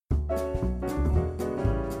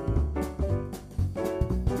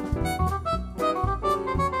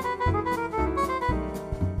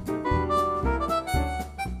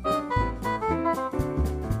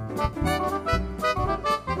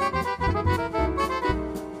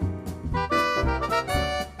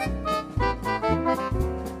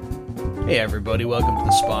Hey everybody, welcome to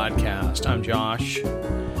the Spodcast. I'm Josh,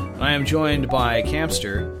 and I am joined by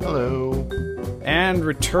Campster. Hello. And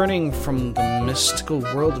returning from the mystical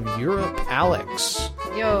world of Europe, Alex.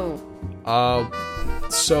 Yo.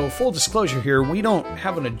 So full disclosure here, we don't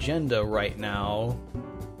have an agenda right now,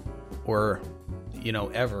 or,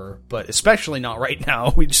 ever, but especially not right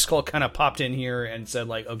now. We just all kind of popped in here and said,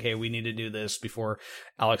 okay, we need to do this before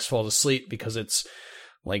Alex falls asleep, because it's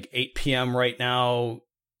 8 p.m. right now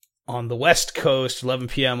on the West Coast, 11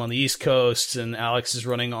 p.m. on the East Coast, and Alex is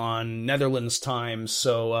running on Netherlands time.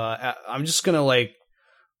 So I'm just going to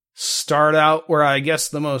start out where I guess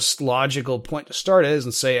the most logical point to start is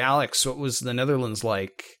and say, Alex, what was the Netherlands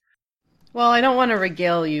like? Well, I don't want to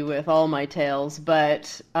regale you with all my tales,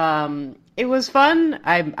 but it was fun.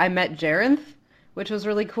 I met Jarenth, which was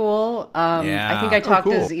really cool. I think I talked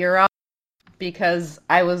his ear off because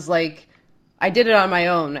I was I did it on my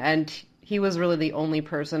own, and he was really the only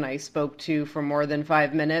person I spoke to for more than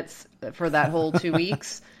 5 minutes for that whole 2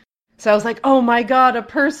 weeks. So I was like, oh my god, a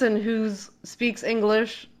person who speaks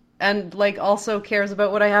English and also cares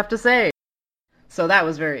about what I have to say. So that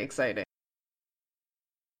was very exciting.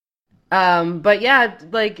 But yeah,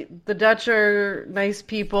 the Dutch are nice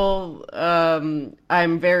people.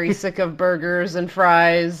 I'm very sick of burgers and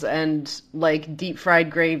fries and deep fried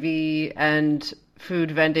gravy and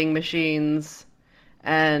food vending machines,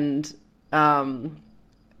 and I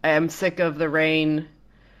am sick of the rain.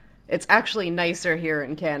 It's actually nicer here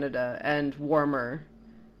in Canada and warmer.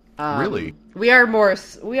 Really? We are more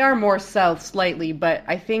south slightly, but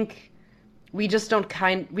I think we just don't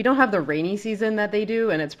have the rainy season that they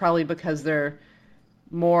do, and it's probably because they're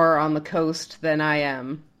more on the coast than I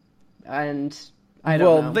am. And I don't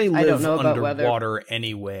know. Well, they I don't live know about underwater weather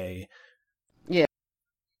anyway. Yeah.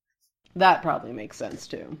 That probably makes sense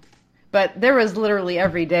too. But there was literally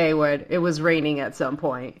every day where it was raining at some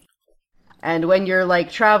point. And when you're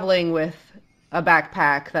traveling with a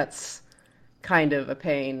backpack, that's kind of a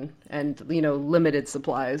pain, and limited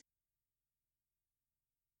supplies.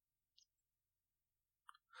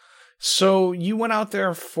 So you went out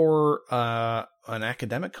there for an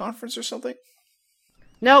academic conference or something?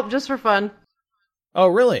 Nope, just for fun. Oh,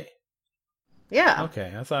 really? Yeah.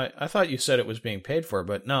 Okay, I thought you said it was being paid for,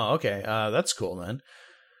 but no. Okay, that's cool then.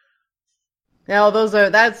 Now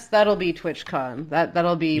that'll be TwitchCon.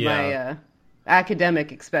 That'll be my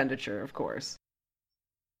academic expenditure, of course.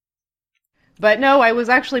 But no, I was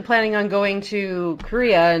actually planning on going to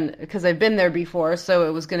Korea, and because I've been there before, so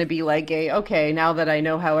it was going to be okay, now that I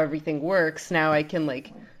know how everything works, now I can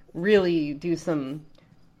really do some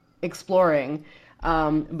exploring.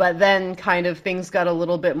 But then kind of things got a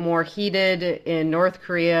little bit more heated in North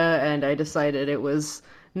Korea, and I decided it was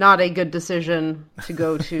not a good decision to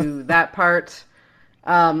go to that part.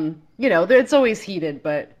 It's always heated,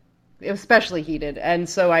 but especially heated. And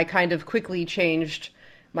so I kind of quickly changed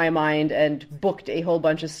my mind and booked a whole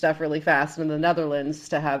bunch of stuff really fast in the Netherlands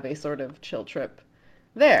to have a sort of chill trip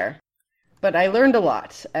there. But I learned a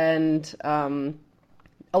lot, and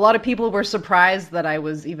a lot of people were surprised that I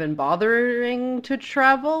was even bothering to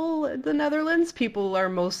travel the Netherlands. People are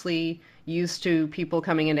mostly used to people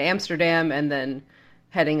coming into Amsterdam and then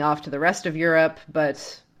heading off to the rest of Europe,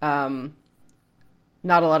 but not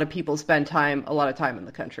a lot of people spend a lot of time in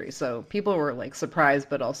the country. So people were surprised,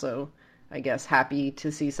 but also, I guess, happy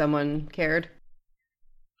to see someone cared.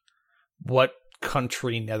 What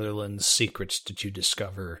country Netherlands secrets did you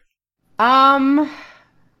discover?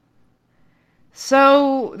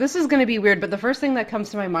 So this is going to be weird, but the first thing that comes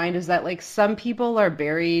to my mind is that some people are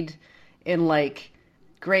buried in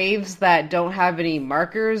graves that don't have any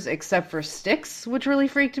markers except for sticks, which really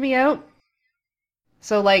freaked me out.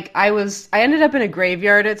 So I ended up in a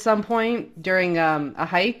graveyard at some point during a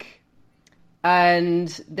hike, and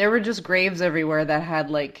there were just graves everywhere that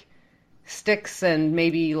had sticks and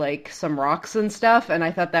maybe some rocks and stuff, and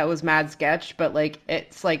I thought that was mad sketch, but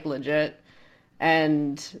it's legit,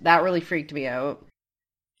 and that really freaked me out.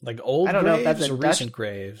 Old I don't graves know if that's or a Dutch recent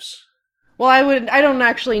graves? Well, I don't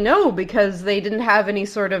actually know, because they didn't have any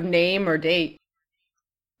sort of name or date.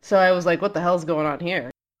 So I was what the hell's going on here?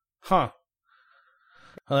 Huh.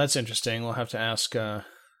 Well, that's interesting. We'll have to ask Jarenth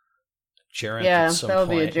at some that'll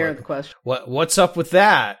point. be a Jarenth question. What's up with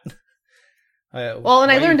that? Well,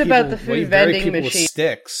 and I learned about the food vending machine.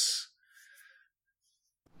 Sticks.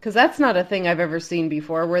 Because that's not a thing I've ever seen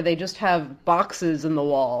before, where they just have boxes in the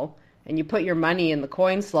wall, and you put your money in the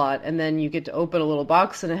coin slot, and then you get to open a little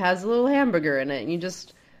box, and it has a little hamburger in it, and you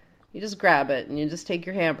just grab it, and you just take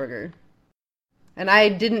your hamburger. And I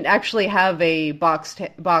didn't actually have a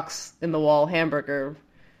box in the wall hamburger,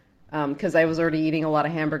 because I was already eating a lot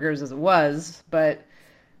of hamburgers as it was, but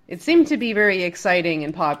it seemed to be very exciting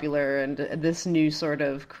and popular, and this new sort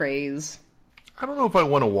of craze. I don't know if I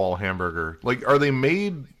want a wall hamburger. Like, are they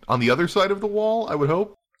made on the other side of the wall, I would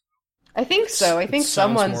hope? I think so. I think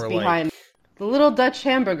someone's behind the little Dutch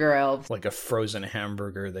hamburger elves. Like a frozen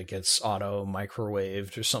hamburger that gets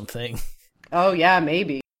auto-microwaved or something. Oh, yeah,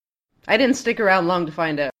 maybe. I didn't stick around long to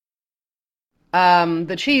find out.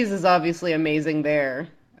 The cheese is obviously amazing there.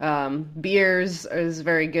 Beers is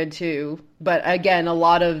very good too. But again, a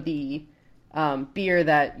lot of the beer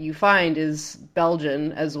that you find is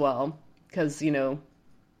Belgian as well, because,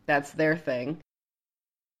 that's their thing.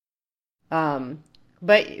 But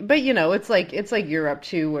it's like Europe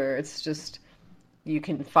too, where it's just, you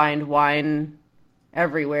can find wine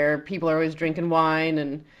everywhere. People are always drinking wine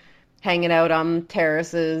and hanging out on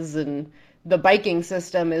terraces, and the biking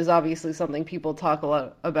system is obviously something people talk a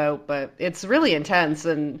lot about, but it's really intense,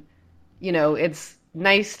 and it's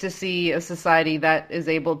nice to see a society that is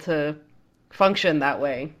able to function that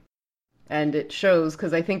way. And it shows,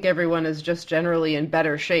 because I think everyone is just generally in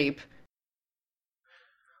better shape.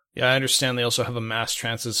 Yeah, I understand they also have a mass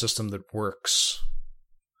transit system that works.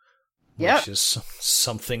 Yep. Which is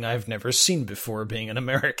something I've never seen before, being an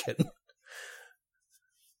American.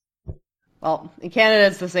 Well, in Canada,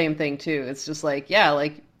 it's the same thing too. It's just I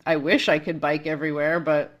wish I could bike everywhere,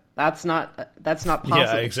 but that's not possible.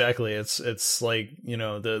 Yeah, exactly. It's like,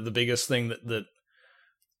 the biggest thing that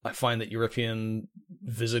I find that European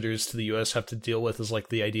visitors to the US have to deal with is like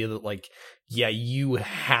the idea that you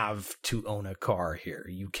have to own a car here.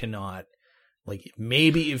 You cannot,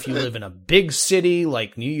 maybe if you live in a big city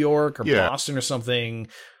like New York or Boston or something,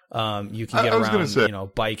 you can get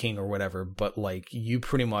around, biking or whatever, but you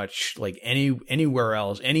pretty much anywhere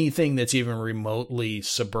else, anything that's even remotely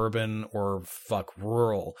suburban or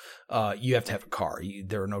rural, you have to have a car.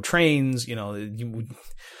 There are no trains, you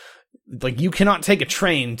cannot take a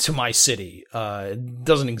train to my city. It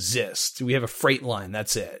doesn't exist. We have a freight line.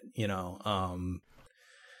 That's it. And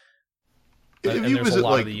there's a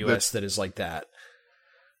lot of the U.S. that is like that.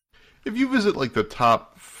 If you visit the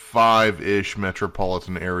top 5-ish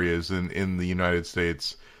metropolitan areas in the United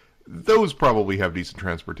States, those probably have decent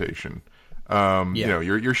transportation.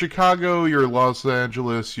 Your Chicago, your Los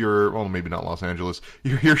Angeles, maybe not Los Angeles.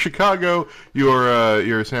 Your Chicago,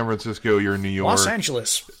 your San Francisco, your New York. Los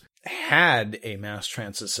Angeles had a mass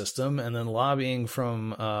transit system, and then lobbying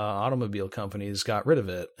from automobile companies got rid of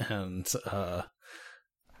it, and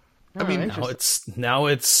now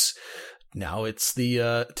it's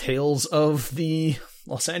the tales of the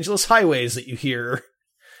Los Angeles highways that you hear.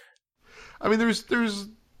 I mean, there's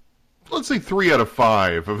let's say 3 out of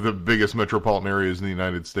 5 of the biggest metropolitan areas in the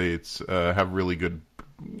United States have really good,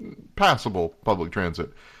 passable public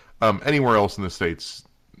transit. Anywhere else in the States,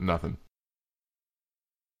 nothing.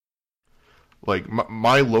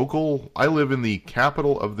 My local, I live in the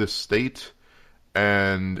capital of this state,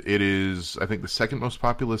 and it is, I think, the second most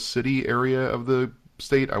populous city area of the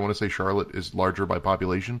state. I want to say Charlotte is larger by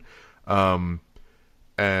population. And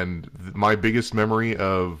my biggest memory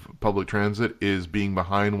of public transit is being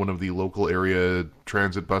behind one of the local area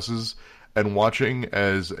transit buses and watching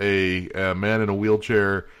as a man in a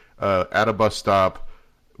wheelchair at a bus stop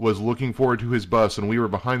was looking forward to his bus, and we were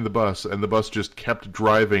behind the bus, and the bus just kept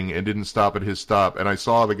driving and didn't stop at his stop. And I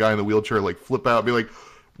saw the guy in the wheelchair flip out and be like,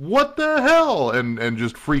 "What the hell?" and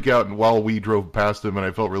just freak out. And while we drove past him, and I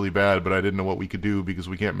felt really bad, but I didn't know what we could do because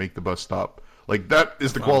we can't make the bus stop. That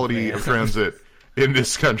is the quality of transit in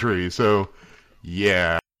this country. So,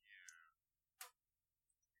 yeah.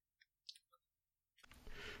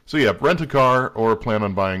 So yeah, rent a car or plan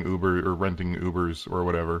on buying Uber or renting Ubers or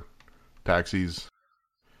whatever, taxis.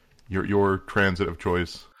 Your transit of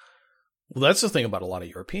choice. Well, that's the thing about a lot of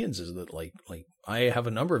Europeans is that I have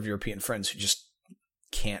a number of European friends who just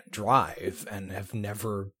can't drive and have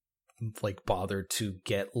never bothered to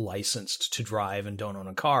get licensed to drive and don't own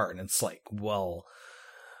a car. And it's well,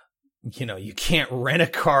 you can't rent a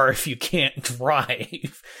car if you can't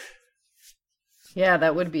drive. Yeah,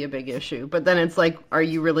 that would be a big issue. But then it's are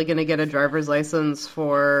you really going to get a driver's license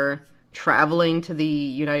for traveling to the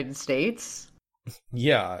United States?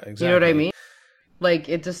 Yeah, exactly. You know what I mean?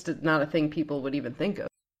 It just is not a thing people would even think of.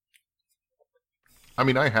 I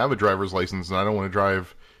mean, I have a driver's license, and I don't want to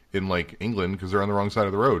drive in, England, because they're on the wrong side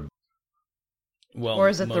of the road. Well, or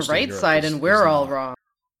is it the right side, and we're all wrong?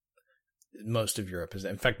 Most of Europe is...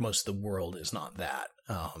 In fact, most of the world is not that.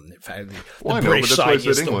 In fact, the well, British side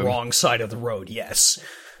is the wrong side of the road, yes.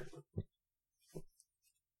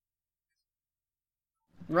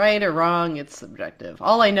 Right or wrong, it's subjective.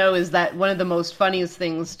 All I know is that one of the most funniest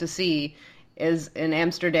things to see is in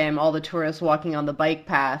Amsterdam, all the tourists walking on the bike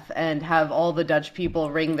path and have all the Dutch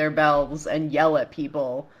people ring their bells and yell at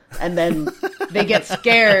people. And then they get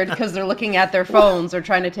scared because they're looking at their phones or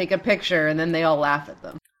trying to take a picture, and then they all laugh at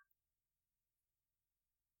them.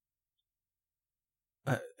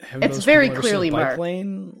 It's very clearly marked.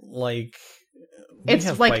 Lane? Like,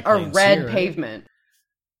 it's like a red pavement.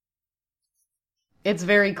 It's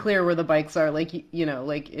very clear where the bikes are. Like, you know,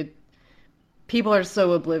 like it. People are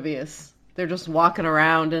so oblivious. They're just walking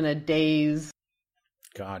around in a daze.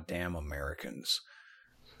 Goddamn Americans.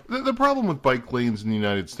 The problem with bike lanes in the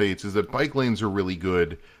United States is that bike lanes are really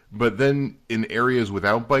good, but then in areas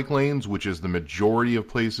without bike lanes, which is the majority of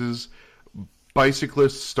places,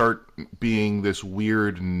 bicyclists start being this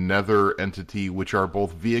weird nether entity, which are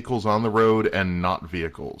both vehicles on the road and not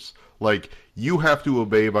vehicles. Like, you have to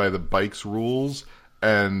obey by the bike's rules,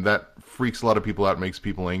 and that freaks a lot of people out, makes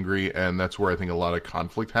people angry, and that's where I think a lot of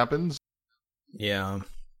conflict happens. Yeah.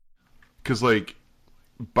 Because, like,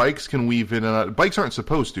 bikes can weave in and out. Bikes aren't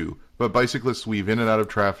supposed to, but bicyclists weave in and out of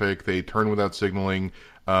traffic. They turn without signaling.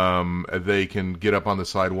 They can get up on the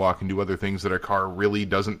sidewalk and do other things that a car really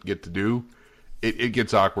doesn't get to do. It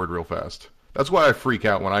gets awkward real fast. That's why I freak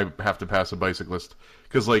out when I have to pass a bicyclist.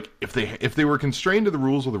 Because, like, if they were constrained to the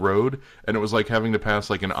rules of the road, and it was like having to pass,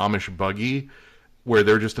 like, an Amish buggy, where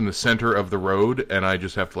they're just in the center of the road, and I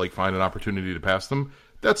just have to, like, find an opportunity to pass them,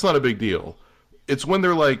 that's not a big deal. It's when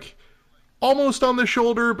they're, like, almost on the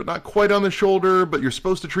shoulder, but not quite on the shoulder, but you're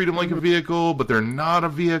supposed to treat them like a vehicle, but they're not a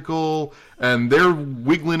vehicle, and they're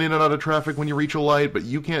wiggling in and out of traffic when you reach a light, but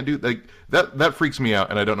you can't do, like, that freaks me out,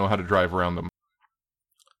 and I don't know how to drive around them.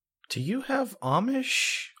 Do you have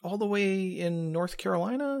Amish all the way in North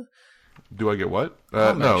Carolina? Do I get what?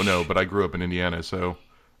 No, but I grew up in Indiana, so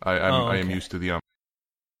I am used to the Amish.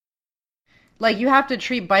 Like, you have to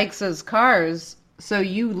treat bikes as cars, so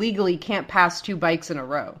you legally can't pass two bikes in a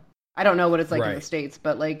row. I don't know what it's like in the States,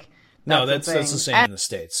 but, like, that's the same in the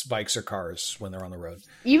States. Bikes are cars when they're on the road.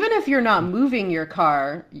 Even if you're not moving your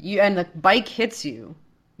car, and the bike hits you,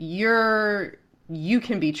 you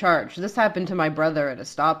can be charged. This happened to my brother at a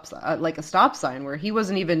stop sign where he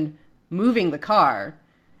wasn't even moving the car,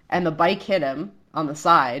 and the bike hit him on the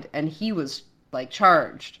side, and he was, like,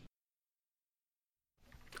 charged.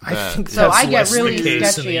 I think so. I get really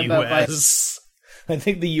sketchy about bikes. I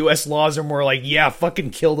think the U.S. laws are more like, yeah, fucking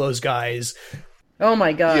kill those guys. Oh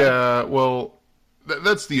my god. Yeah, well,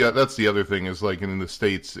 that's the other thing is, like, in the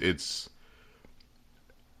States, it's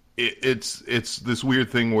this weird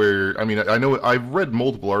thing where, I mean, I know I've read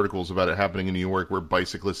multiple articles about it happening in New York where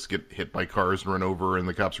bicyclists get hit by cars and run over, and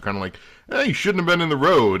the cops are kind of like, you shouldn't have been in the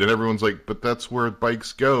road, and everyone's like, but that's where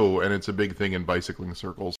bikes go, and it's a big thing in bicycling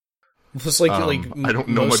circles. It's like, I don't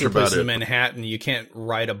know much about it. In Manhattan, you can't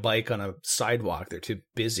ride a bike on a sidewalk; they're too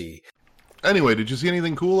busy. Anyway, did you see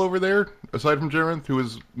anything cool over there aside from Jarenth, who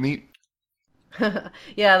was neat?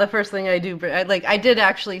 Yeah, the first thing I do, I did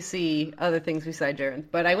actually see other things besides Jarenth,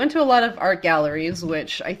 but I went to a lot of art galleries,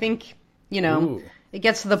 which I think, it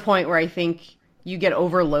gets to the point where I think you get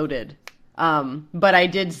overloaded. But I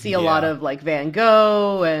did see a lot of, like, Van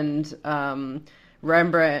Gogh and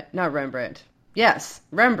Rembrandt. Yes,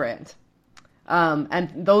 Rembrandt.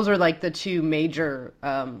 And those are, like, the two major,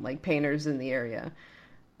 like, painters in the area.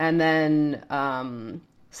 And then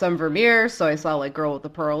some Vermeer, so I saw, like, Girl with the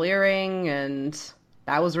Pearl Earring, and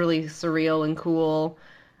that was really surreal and cool.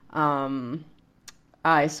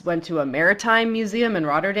 I went to a maritime museum in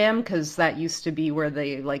Rotterdam, because that used to be where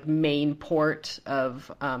the, like, main port of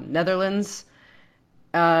Netherlands,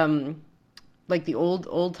 like the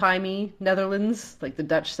old-timey Netherlands, like the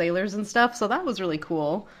Dutch sailors and stuff, so that was really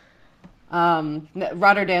cool.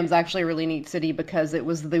 Rotterdam's actually a really neat city because it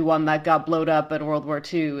was the one that got blowed up in World War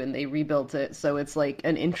II and they rebuilt it. So it's like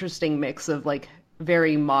an interesting mix of, like,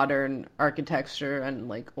 very modern architecture and,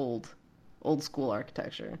 like, old school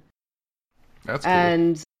architecture. That's cool.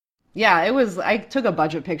 And yeah, I took a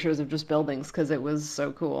bunch of pictures of just buildings because it was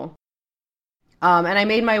so cool. And I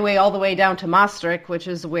made my way all the way down to Maastricht, which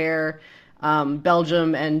is where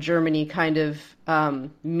Belgium and Germany kind of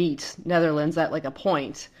meet Netherlands at, like, a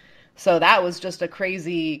point. So that was just a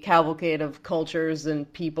crazy cavalcade of cultures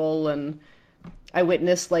and people, and I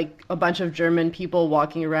witnessed, like, a bunch of German people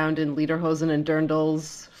walking around in lederhosen and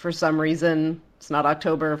dirndls for some reason. It's not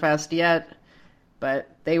Oktoberfest yet, but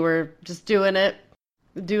they were just doing their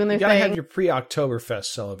thing. You gotta have your pre-Oktoberfest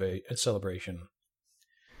celebration.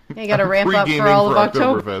 You gotta ramp up for all of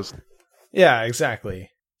October. Yeah, exactly.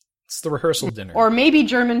 It's the rehearsal dinner. Or maybe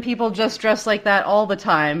German people just dress like that all the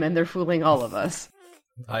time, and they're fooling all of us.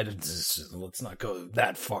 Let's not go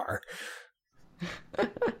that far.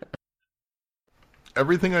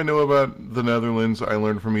 Everything I know about the Netherlands, I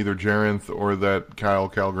learned from either Jarenth or that Kyle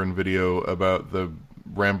Calgren video about the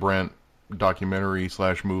Rembrandt documentary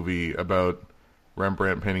 / movie about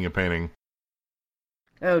Rembrandt painting a painting.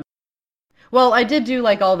 Oh, well, I did do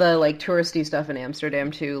like all the like touristy stuff in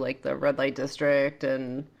Amsterdam too, like the red light district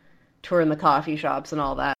and touring the coffee shops and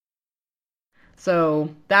all that.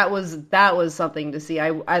 So that was something to see.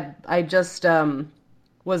 I just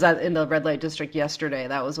was in the red light district yesterday.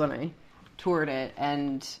 That was when I toured it,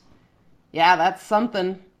 and yeah, that's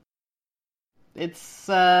something. It's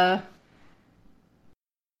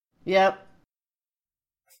yep.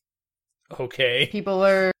 Okay. People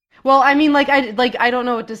are well, I mean, I don't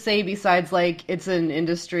know what to say besides like it's an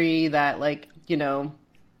industry that like, you know,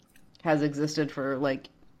 has existed for like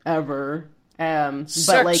ever. Sex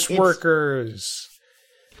but like workers.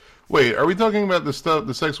 Wait, are we talking about the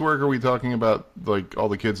sex work, or are we talking about like all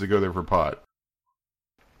the kids that go there for pot?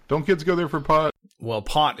 Don't kids go there for pot? Well,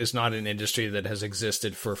 pot is not an industry that has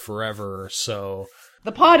existed for forever, so...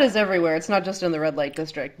 The pot is everywhere. It's not just in the red light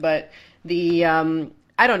district, but the,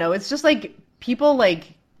 I don't know, it's just like, people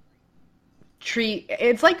like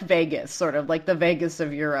it's like Vegas, sort of, like the Vegas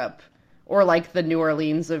of Europe, or like the New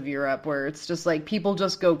Orleans of Europe, where it's just like, people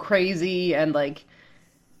just go crazy, and like,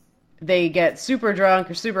 they get super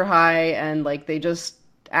drunk or super high, and like, they just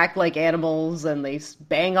act like animals, and they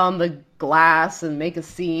bang on the glass and make a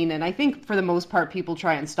scene. And I think for the most part people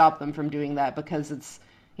try and stop them from doing that because it's,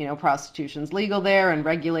 you know, prostitution's legal there and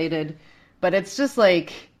regulated. But it's just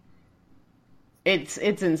like it's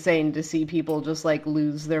insane to see people just like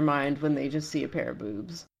lose their mind when they just see a pair of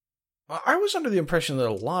boobs. I was under the impression that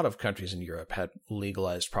a lot of countries in Europe had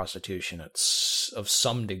legalized prostitution of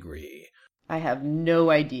some degree. I have no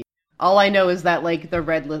idea. All I know is that, like, the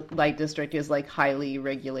red light district is, like, highly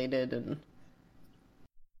regulated, and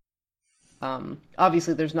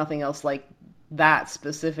obviously there's nothing else like that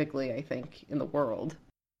specifically, I think, in the world.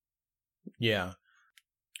 Yeah.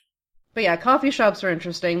 But yeah, coffee shops are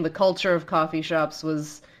interesting. The culture of coffee shops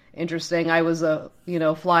was interesting. I was a, you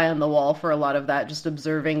know, fly on the wall for a lot of that, just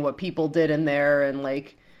observing what people did in there and,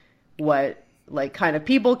 like, what... like kind of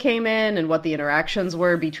people came in and what the interactions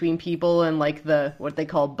were between people and like the what they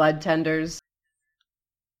call bud tenders.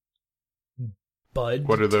 Bud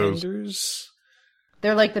what are those? Tenders?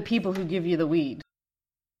 They're like the people who give you the weed.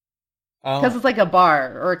 Oh. Because it's like a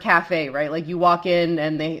bar or a cafe, right? Like you walk in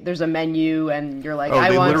and there's a menu and you're like, oh,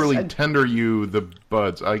 I they want literally tender you the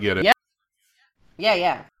buds. I get it. Yeah.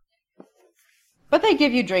 Yeah. But they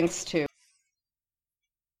give you drinks too.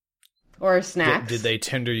 Or snacks. Did they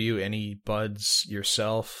tender you any buds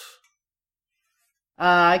yourself?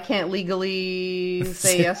 I can't legally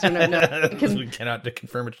say yes or no. No, we cannot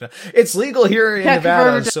confirm it. It's legal here in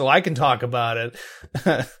Nevada, so I can talk about it.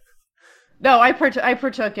 No, I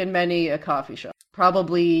partook in many a coffee shop.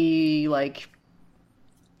 Probably like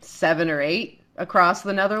 7 or 8 across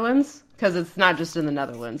the Netherlands, because it's not just in the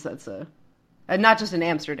Netherlands. Not just in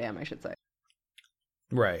Amsterdam, I should say.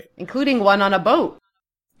 Right. Including one on a boat.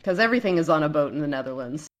 Because everything is on a boat in the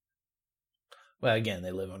Netherlands. Well, again, they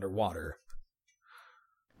live underwater.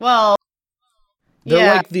 Well,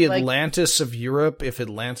 they're like the Atlantis of Europe, if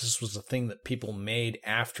Atlantis was a thing that people made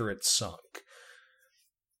after it sunk.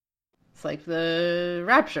 It's like the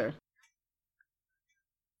Rapture.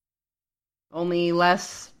 Only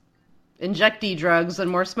less injectee drugs and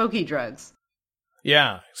more smoky drugs.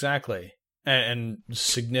 Yeah, exactly. And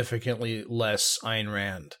significantly less Ayn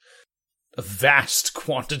Rand. A vast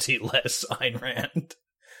quantity less Ayn Rand.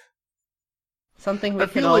 Something we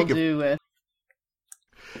can all do with.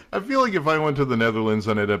 I feel like if I went to the Netherlands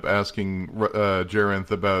and ended up asking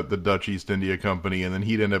Jarenth about the Dutch East India Company, and then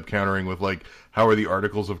he'd end up countering with, like, how are the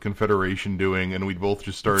Articles of Confederation doing, and we'd both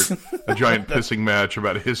just start a giant pissing match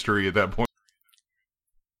about history at that point.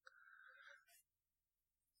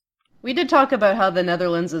 We did talk about how the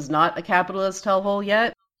Netherlands is not a capitalist hellhole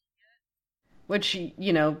yet. Which,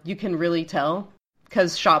 you know, you can really tell.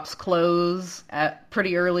 Because shops close at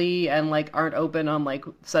pretty early and, like, aren't open on, like,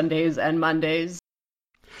 Sundays and Mondays.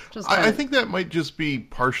 I think that might just be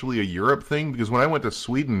partially a Europe thing, because when I went to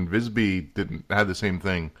Sweden, Visby had the same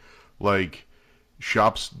thing. Like,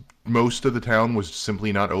 shops, most of the town was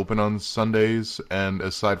simply not open on Sundays, and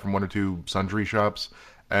aside from 1 or 2 sundry shops,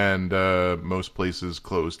 and most places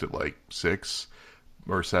closed at like 6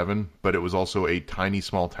 or 7, but it was also a tiny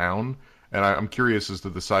small town. And I'm curious as to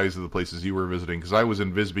the size of the places you were visiting, because I was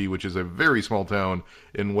in Visby, which is a very small town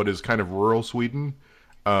in what is kind of rural Sweden.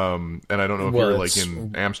 And I don't know if you're like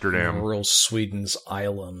in Amsterdam. Rural Sweden's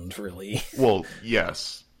island, really. Well,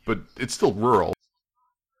 yes, but it's still rural.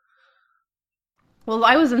 Well,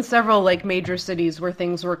 I was in several like major cities where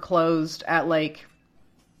things were closed at like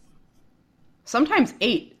sometimes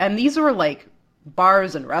 8. And these were like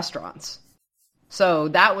bars and restaurants. So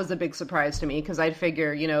that was a big surprise to me because I'd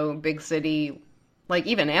figure, big city, like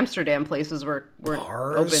even Amsterdam places were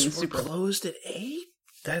Bars open were super closed at 8?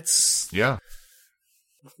 That's... Yeah.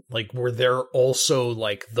 Like, were there also,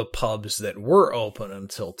 like, the pubs that were open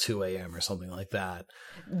until 2 a.m. or something like that?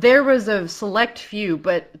 There was a select few,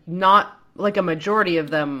 but not, like, a majority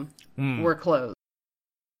of them were closed.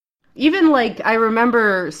 Even, like, I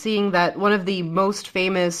remember seeing that one of the most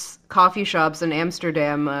famous coffee shops in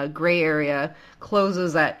Amsterdam, Grey Area,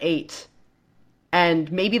 closes at 8.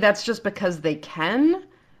 And maybe that's just because they can,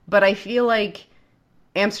 but I feel like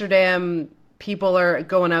Amsterdam people are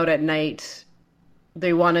going out at night.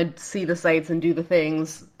 They want to see the sights and do the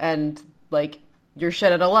things, and, like, you're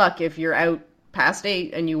shit out of luck if you're out past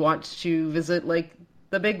 8 and you want to visit, like,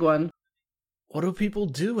 the big one. What do people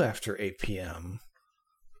do after 8 p.m.?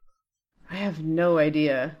 I have no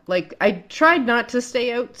idea. Like, I tried not to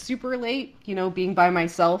stay out super late, being by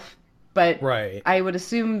myself, but right. I would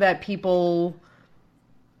assume that people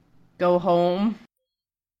go home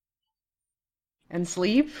and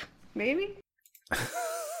sleep, maybe?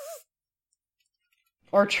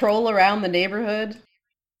 Or troll around the neighborhood.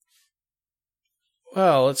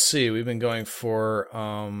 Well, let's see. We've been going for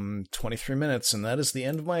 23 minutes, and that is the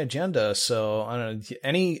end of my agenda. So, I don't know.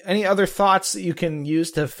 Any other thoughts that you can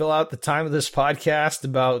use to fill out the time of this podcast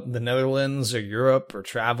about the Netherlands or Europe or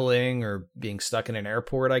traveling or being stuck in an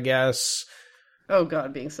airport, I guess? Oh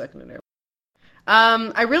God, being stuck in an airport.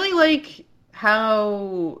 I really like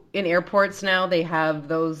how in airports now they have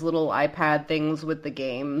those little iPad things with the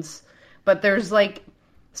games, but there's like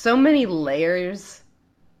so many layers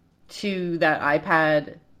to that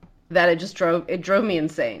iPad that it drove me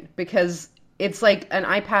insane, because it's like an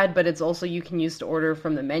iPad, but it's also you can use to order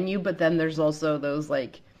from the menu, but then there's also those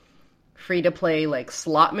like free to play like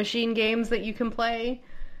slot machine games that you can play.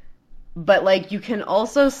 But like you can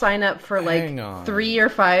also sign up for like 3 or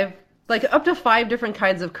 5, like up to 5 different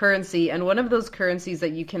kinds of currency, and one of those currencies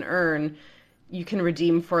that you can earn, you can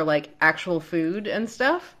redeem for like actual food and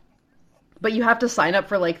stuff. But you have to sign up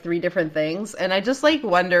for like 3 different things, and I just like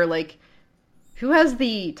wonder like who has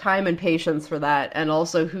the time and patience for that, and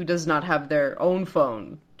also who does not have their own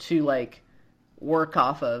phone to like work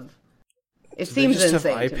off of. It seems they just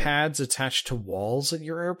insane. Have iPads attached to walls at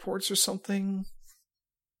your airports or something?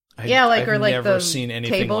 Yeah, like I've or like never the seen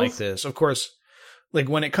anything tables. like this. Of course, like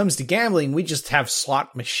when it comes to gambling, we just have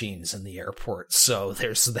slot machines in the airport. So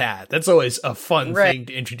there's that. That's always a fun thing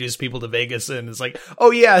to introduce people to Vegas in. It's like,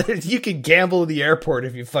 oh yeah, you can gamble in the airport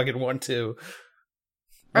if you fucking want to.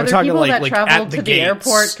 Are there people that travel to the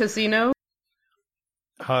airport casino?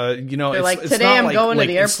 They're it's like, today I'm going to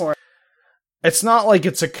the airport. It's not like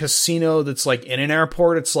it's a casino that's like in an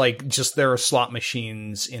airport. It's like just there are slot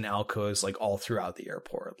machines in alcoves like all throughout the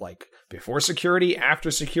airport, like before security,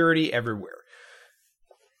 after security, everywhere.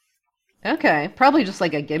 Okay, probably just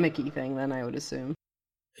like a gimmicky thing then, I would assume.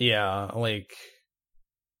 Yeah, like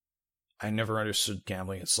I never understood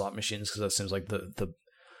gambling at slot machines because that seems like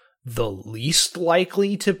the least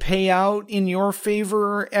likely to pay out in your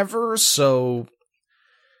favor ever. So,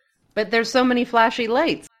 but there's so many flashy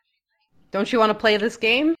lights. Don't you want to play this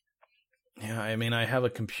game? Yeah, I mean, I have a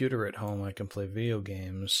computer at home. I can play video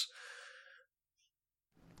games.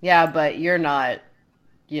 Yeah, but you're not,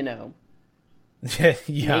 yeah,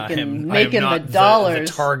 making the dollars.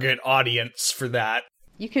 The target audience for that.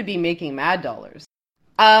 You could be making mad dollars.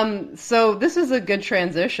 So this is a good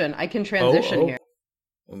transition. I can transition here.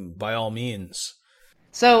 By all means.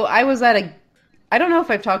 So I was at I don't know if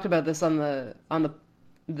I've talked about this on the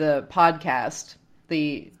podcast,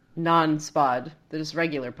 the non-spod, the just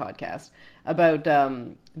regular podcast, about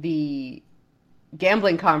the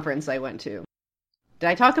gambling conference I went to. Did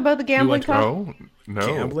I talk about the gambling conference? No.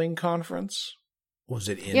 Gambling conference? Was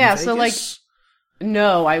it in Vegas? So like,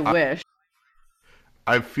 no, I wish.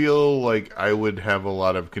 I feel like I would have a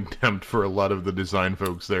lot of contempt for a lot of the design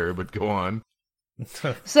folks there, but go on.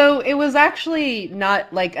 So it was actually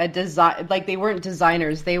not like a design, like they weren't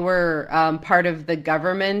designers. They were part of the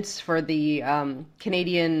government for the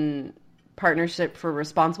Canadian Partnership for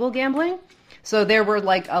Responsible Gambling. So there were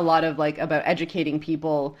like a lot of like about educating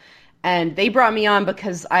people, and they brought me on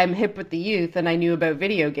because I'm hip with the youth and I knew about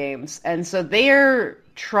video games. And so they're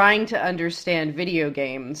trying to understand video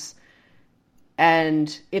games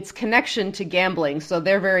and its connection to gambling. So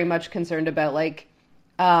they're very much concerned about like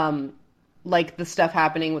the stuff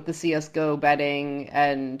happening with the CSGO betting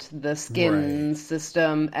and the skin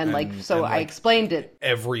system. And I explained it.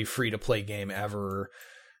 Every free-to-play game ever.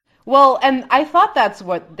 Well, and I thought that's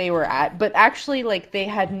what they were at, but actually, like, they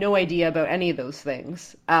had no idea about any of those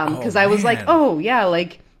things. Because I was like, man. oh, yeah,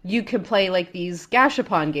 like, you could play, like, these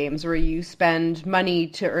gashapon games where you spend money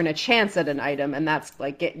to earn a chance at an item, and that's,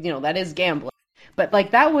 like, that is gambling. But,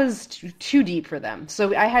 like, that was too deep for them.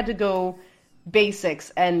 So I had to go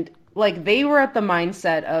basics, and, like, they were at the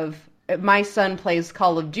mindset of, my son plays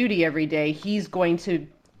Call of Duty every day, he's going to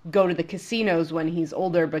go to the casinos when he's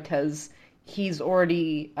older because he's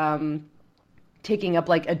already taking up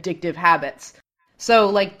like addictive habits. So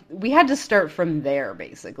like we had to start from there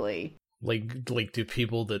basically. Like do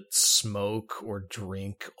people that smoke or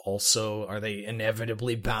drink also, are they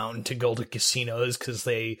inevitably bound to go to casinos because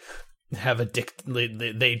they have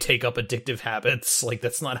they take up addictive habits? Like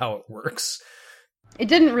that's not how it works. It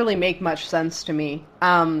didn't really make much sense to me.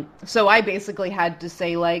 So I basically had to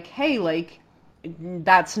say like, hey, like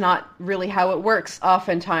that's not really how it works.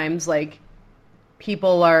 Oftentimes, like,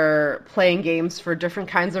 people are playing games for different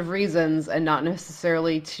kinds of reasons and not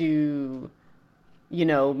necessarily to,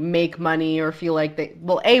 make money or feel like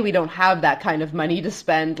we don't have that kind of money to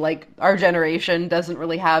spend. Like, our generation doesn't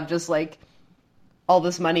really have just, like, all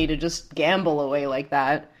this money to just gamble away like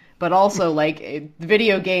that. But also, like,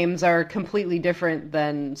 video games are completely different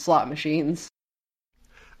than slot machines.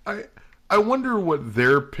 I wonder what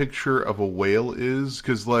their picture of a whale is,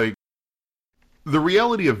 because, like, the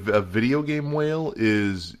reality of a video game whale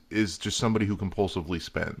is just somebody who compulsively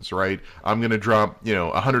spends, right? I'm going to drop,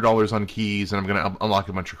 $100 on keys, and I'm going to unlock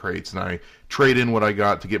a bunch of crates, and I trade in what I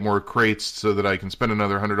got to get more crates so that I can spend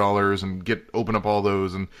another $100 and open up all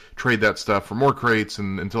those and trade that stuff for more crates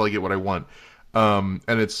until I get what I want. And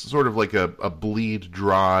it's sort of like a bleed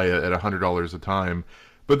dry at $100 a time.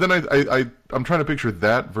 But then I'm trying to picture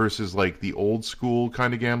that versus like the old school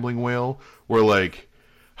kind of gambling whale where like,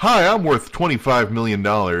 hi, I'm worth $25 million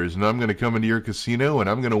and I'm going to come into your casino and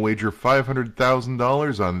I'm going to wager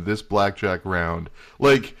 $500,000 on this blackjack round.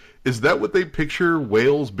 Like, is that what they picture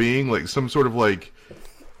whales being? Like some sort of like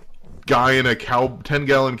guy in a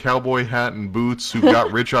 10-gallon cowboy hat and boots who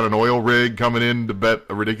got rich on an oil rig coming in to bet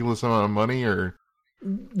a ridiculous amount of money? Or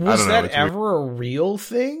was that ever a real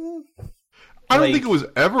thing? I don't think it was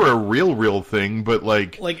ever a real thing, but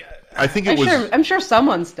like I think it was. I'm sure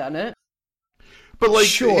someone's done it. But like,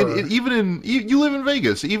 sure. Even you live in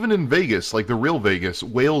Vegas. Even in Vegas, like the real Vegas,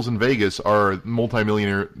 whales in Vegas are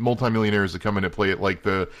multimillionaires that come in and play at like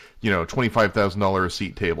the $25,000 a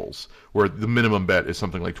seat tables, where the minimum bet is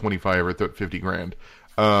something like 25 or 50 grand.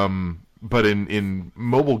 But in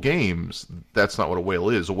mobile games, that's not what a whale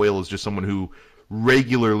is. A whale is just someone who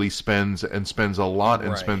regularly spends a lot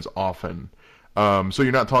and spends often. So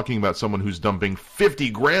you're not talking about someone who's dumping 50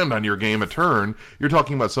 grand on your game a turn. You're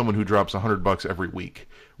talking about someone who drops $100 every week,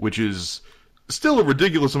 which is still a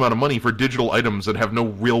ridiculous amount of money for digital items that have no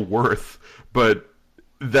real worth. But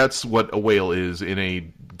that's what a whale is in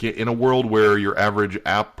a world where your average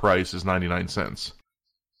app price is 99 cents.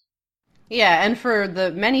 Yeah, and for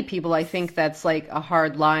the many people, I think that's like a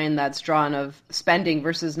hard line that's drawn of spending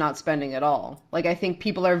versus not spending at all. Like, I think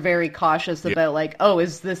people are very cautious about like, oh,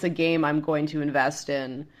 is this a game I'm going to invest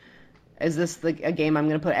in? Is this a game I'm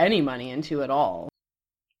going to put any money into at all?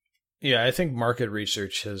 Yeah, I think market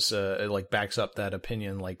research has backs up that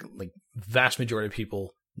opinion. Like vast majority of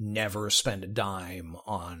people never spend a dime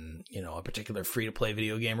on a particular free to play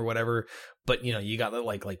video game or whatever, but you got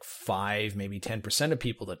like 5 maybe 10% of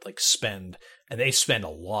people that like spend, and they spend a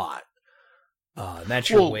lot. That's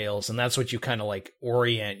your whales, and that's what you kind of like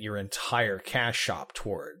orient your entire cash shop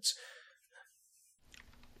towards.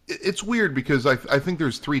 It's weird because I think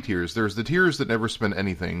there's 3 tiers. There's the tiers that never spend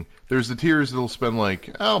anything. There's the tiers that'll spend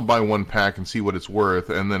like, I'll buy 1 pack and see what it's worth,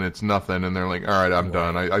 and then it's nothing, and they're like, all right, I'm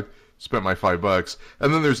done. I spent my $5.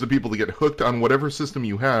 And then there's the people that get hooked on whatever system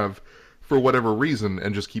you have for whatever reason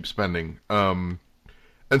and just keep spending. And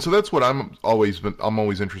so that's what I'm always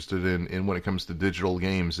interested in when it comes to digital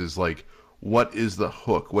games is like, what is the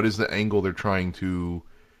hook? What is the angle they're trying to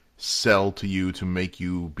sell to you to make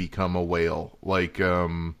you become a whale? Like,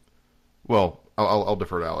 well, I'll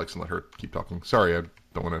defer to Alex and let her keep talking. Sorry, I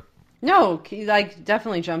don't want to. No, like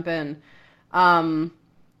definitely jump in.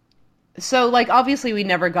 So, like, obviously we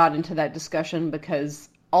never got into that discussion because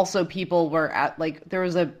also people were at, like, there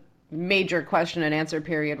was a major question and answer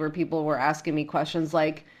period where people were asking me questions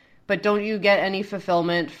like, but don't you get any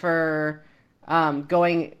fulfillment for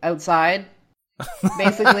going outside,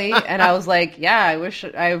 basically? And I was like, yeah, I wish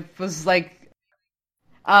I was like,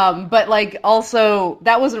 but like also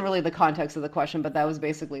that wasn't really the context of the question, but that was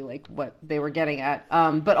basically like what they were getting at.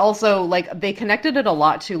 But also like they connected it a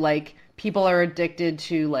lot to like people are addicted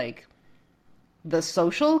to like the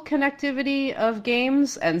social connectivity of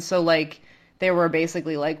games. And so, like, they were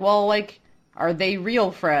basically like, well, like, are they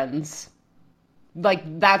real friends?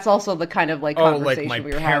 Like, that's also the kind of, like, conversation like my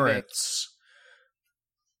we were parents.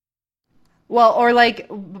 having. Well, or,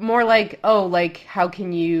 like, more like, oh, like, how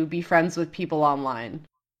can you be friends with people online?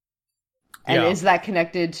 And is that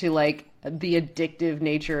connected to, like, the addictive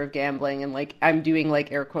nature of gambling? And, like, I'm doing,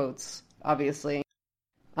 like, air quotes, obviously.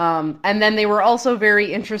 And then they were also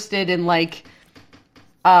very interested in, like,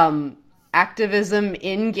 activism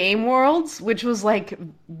in game worlds, which was, like,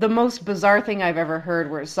 the most bizarre thing I've ever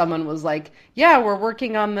heard, where someone was like, yeah, we're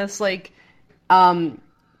working on this, like,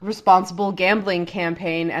 responsible gambling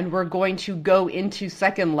campaign, and we're going to go into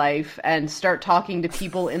Second Life and start talking to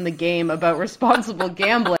people in the game about responsible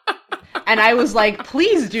gambling. And I was like,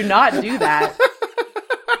 please do not do that.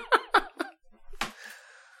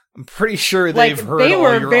 I'm pretty sure they've heard they all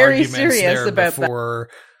were your very arguments serious there about before.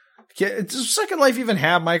 Does Second Life even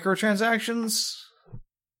have microtransactions?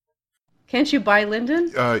 Can't you buy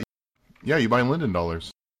Linden? Yeah, you buy Linden dollars.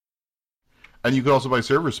 And you could also buy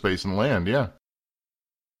server space and land, yeah.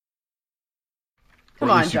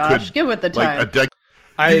 Come on, Josh, give it the time.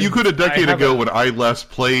 Like you could a decade ago when I last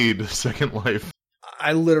played Second Life.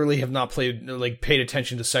 I literally have not paid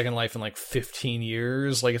attention to Second Life in like 15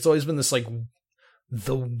 years. Like, it's always been this, like,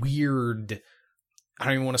 the weird, I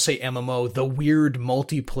don't even want to say MMO, the weird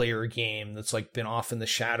multiplayer game that's, like, been off in the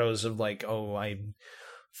shadows of, like, oh, I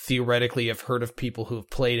theoretically have heard of people who have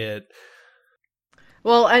played it.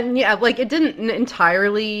 Well, and yeah, like, it didn't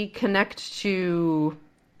entirely connect to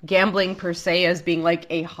gambling per se as being, like,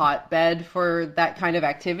 a hotbed for that kind of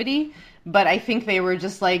activity. But I think they were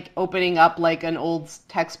just, like, opening up, like, an old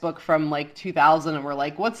textbook from, like, 2000 and were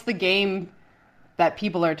like, what's the game that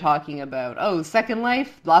people are talking about? Oh, Second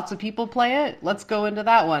Life? Lots of people play it? Let's go into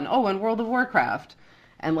that one. Oh, and World of Warcraft.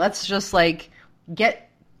 And let's just, like,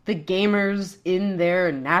 get the gamers in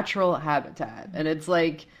their natural habitat. And it's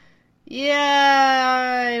like,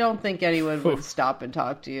 yeah, I don't think anyone would stop and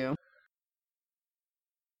talk to you.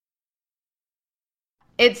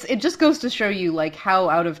 It just goes to show you, like, how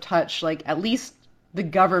out of touch, like, at least the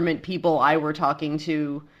government people I were talking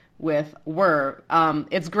to with were.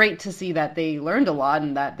 It's great to see that they learned a lot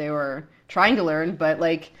and that they were trying to learn, but,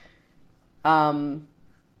 like,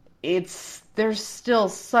 there's still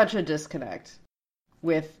such a disconnect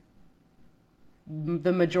with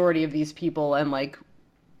the majority of these people and, like,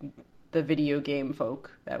 the video game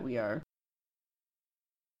folk that we are.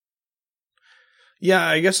 Yeah,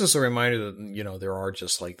 I guess it's a reminder that, you know, there are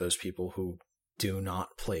just, like, those people who do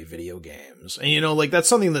not play video games. And, you know, like, that's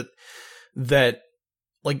something that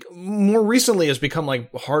like, more recently has become,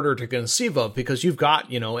 like, harder to conceive of, because you've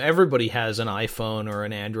got, you know, everybody has an iPhone or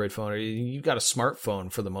an Android phone, or you've got a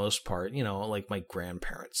smartphone for the most part. You know, like, my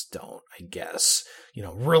grandparents don't, I guess. You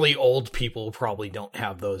know, really old people probably don't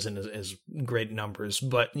have those in as great numbers.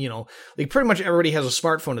 But, you know, like, pretty much everybody has a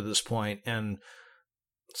smartphone at this point, and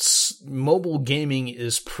mobile gaming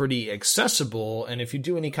is pretty accessible. And if you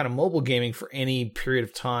do any kind of mobile gaming for any period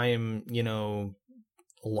of time, you know,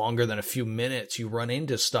 longer than a few minutes, you run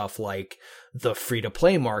into stuff like the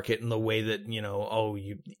free-to-play market, and the way that, you know,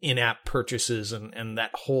 in-app purchases and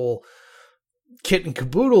that whole kit and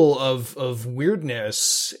caboodle of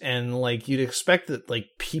weirdness. And, like, you'd expect that, like,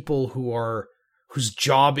 people whose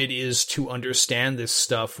job it is to understand this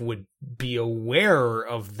stuff would be aware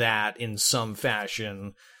of that in some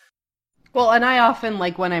fashion. Well, and I often,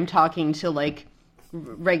 like, when I'm talking to, like,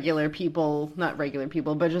 regular people, not regular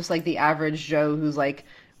people, but just, like, the average Joe who's, like,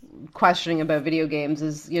 questioning about video games,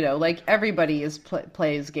 is, you know, like, everybody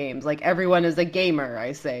plays games. Like, everyone is a gamer,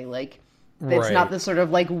 I say. Like, it's not this sort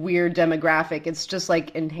of, like, weird demographic. It's just,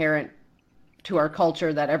 like, inherent to our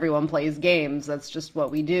culture that everyone plays games. That's just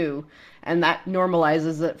what we do. And that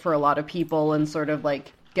normalizes it for a lot of people and sort of,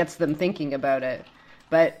 like, gets them thinking about it.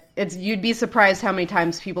 But you'd be surprised how many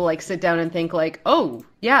times people, like, sit down and think, like, oh,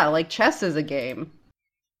 yeah, like, chess is a game.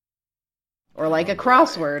 Or, like, a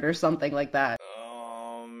crossword or something like that.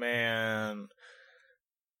 Oh, man.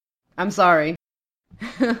 I'm sorry.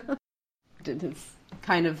 It's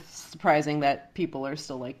kind of surprising that people are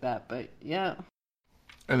still like that, but yeah.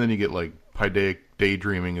 And then you get, like, Paideia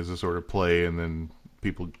daydreaming as a sort of play, and then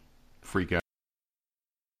people freak out.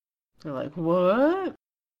 They're like, what?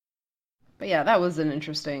 But yeah, that was an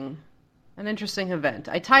interesting event.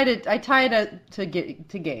 I tied it to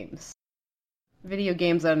games. Video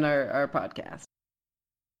games on our podcast.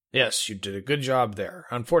 Yes, you did a good job there.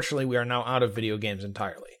 Unfortunately, we are now out of video games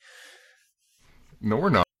entirely. No, we're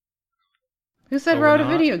not. Who said we're out of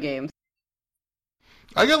video games?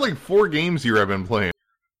 I got like 4 games here I've been playing.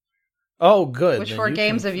 Oh, good. Which Then 4 you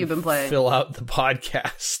games can have you been playing? Fill out the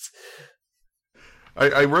podcast.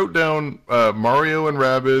 I wrote down Mario and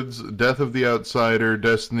Rabbids, Death of the Outsider,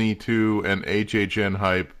 Destiny 2, and HHN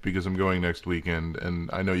Hype because I'm going next weekend, and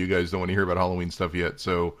I know you guys don't want to hear about Halloween stuff yet,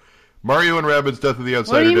 so Mario and Rabbids, Death of the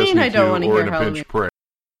Outsider, What do you Destiny mean I don't 2, want to or hear in a Halloween? pinch, pray.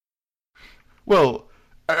 Well,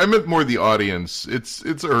 I meant more the audience.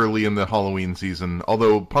 It's early in the Halloween season,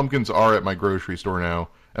 although pumpkins are at my grocery store now,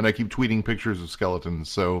 and I keep tweeting pictures of skeletons,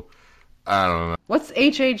 so I don't know. What's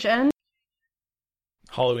HHN?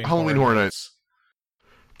 Halloween Horror Nights.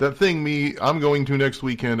 That thing I'm going to next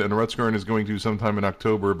weekend, and Rutskarn is going to sometime in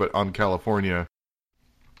October, but in California.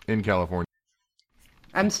 I'm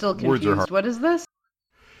still Words are confused. hard. What is this?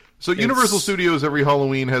 So Universal Studios every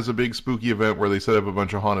Halloween has a big spooky event where they set up a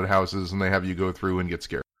bunch of haunted houses and they have you go through and get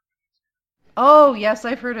scared. Oh, yes,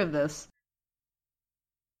 I've heard of this.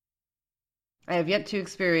 I have yet to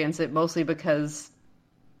experience it, mostly because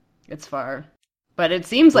it's far. But it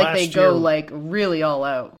seems like they go, really all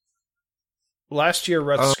out. Last year,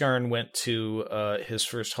 Rutskarn went to his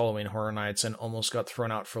first Halloween Horror Nights and almost got thrown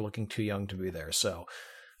out for looking too young to be there, so...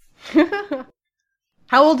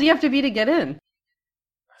 How old do you have to be to get in?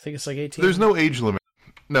 I think it's like 18. There's no age limit.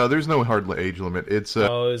 No, there's no hard age limit. It's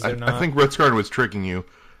is there not? I think Rutskarn was tricking you.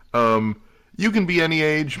 You can be any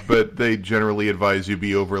age, but they generally advise you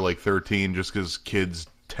be over 13 just because kids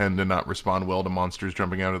tend to not respond well to monsters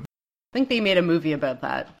jumping out of them. I think they made a movie about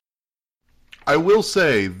that. I will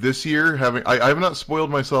say, this year, I have not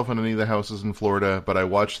spoiled myself on any of the houses in Florida, but I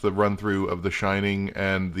watched the run-through of The Shining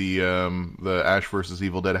and the Ash vs.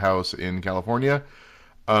 Evil Dead house in California.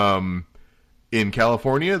 In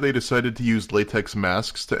California, they decided to use latex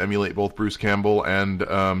masks to emulate both Bruce Campbell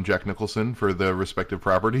and Jack Nicholson for the respective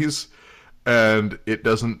properties, and it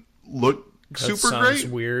doesn't look super great. Sounds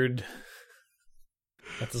weird.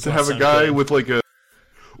 To have a guy good. with a...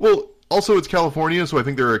 Well... Also, it's California, so I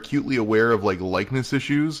think they're acutely aware of likeness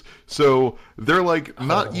issues. So they're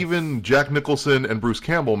not even Jack Nicholson and Bruce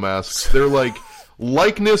Campbell masks. They're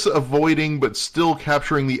likeness avoiding, but still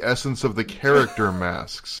capturing the essence of the character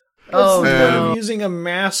masks. What's the point of using a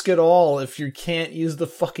mask at all if you can't use the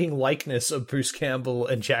fucking likeness of Bruce Campbell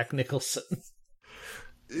and Jack Nicholson?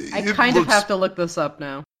 I kind of have to look this up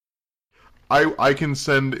now. I can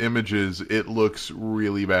send images. It looks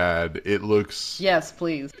really bad. It looks... Yes,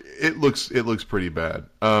 please. It looks pretty bad.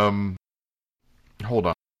 Hold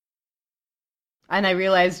on. And I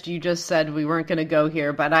realized you just said we weren't going to go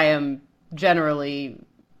here, but I am generally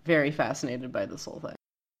very fascinated by this whole thing.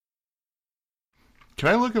 Can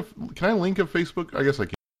I link a Facebook? I guess I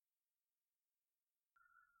can.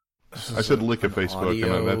 I said lick a Facebook.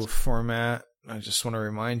 Audio that's format. I just want to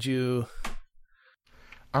remind you...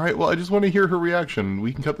 All right, well, I just want to hear her reaction.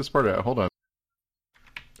 We can cut this part out. Hold on.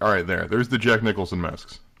 All right, there's the Jack Nicholson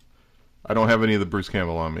masks. I don't have any of the Bruce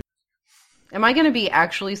Campbell on me. Am I going to be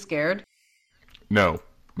actually scared? No,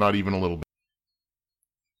 not even a little bit.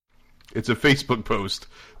 It's a Facebook post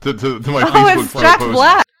to my Facebook it's Jack post.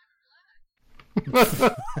 Black. It looks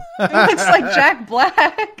like Jack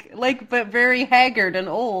Black, but very haggard and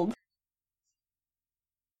old.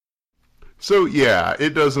 So yeah,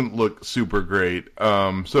 it doesn't look super great.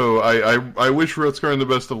 So I wish Rutskarn the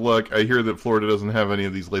best of luck. I hear that Florida doesn't have any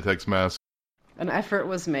of these latex masks. An effort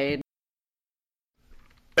was made.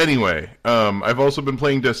 Anyway, I've also been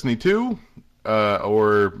playing Destiny 2,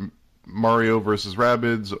 or Mario vs.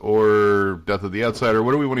 Rabbids, or Death of the Outsider.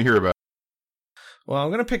 What do we want to hear about? Well, I'm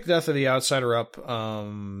going to pick Death of the Outsider up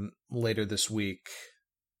later this week.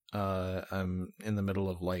 I'm in the middle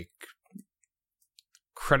of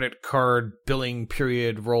credit card billing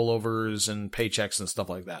period rollovers and paychecks and stuff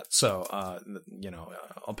like that. So,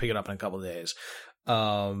 I'll pick it up in a couple of days.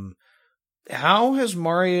 How has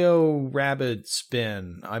Mario Rabbids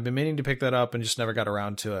been? I've been meaning to pick that up and just never got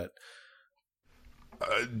around to it.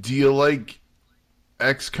 Do you like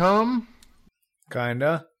XCOM?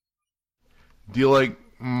 Kinda. Do you like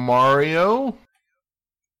Mario?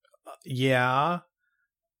 Yeah.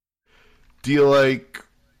 Do you like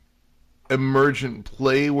emergent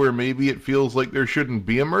play where maybe it feels like there shouldn't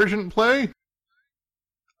be emergent play?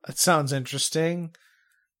 That sounds interesting.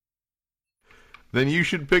 Then you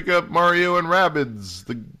should pick up Mario and Rabbids,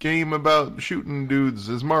 the game about shooting dudes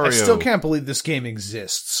as Mario. I still can't believe this game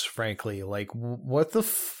exists, frankly. What the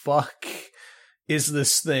fuck is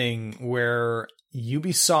this thing where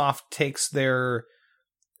Ubisoft takes their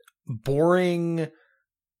boring,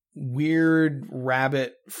 weird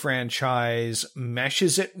rabbit franchise,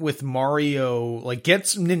 meshes it with Mario,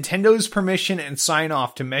 gets Nintendo's permission and sign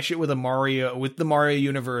off to mesh it with the Mario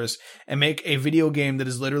universe and make a video game that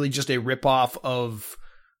is literally just a ripoff of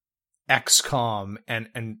XCOM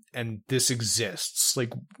and this exists?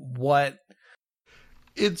 Like, what?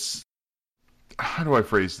 It's, how do I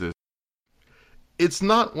phrase this? It's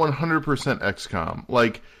not 100% XCOM.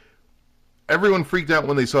 Like, everyone freaked out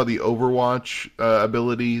when they saw the Overwatch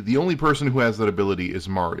ability. The only person who has that ability is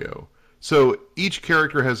Mario. So each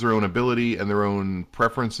character has their own ability and their own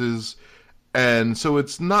preferences, and so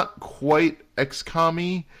it's not quite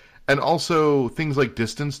XCOM-y. And also, things like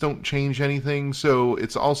distance don't change anything, so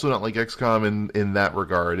it's also not like XCOM in that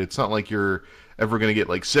regard. It's not like you're ever going to get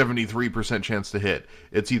like 73% chance to hit.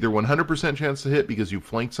 It's either 100% chance to hit because you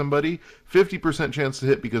flanked somebody, 50% chance to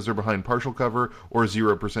hit because they're behind partial cover, or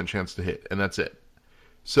 0% chance to hit, and that's it.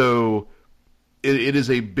 So it is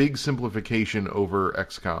a big simplification over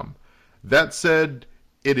XCOM. That said,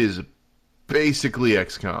 it is basically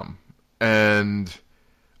XCOM, and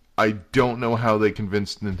I don't know how they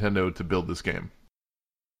convinced Nintendo to build this game.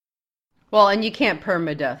 Well, and you can't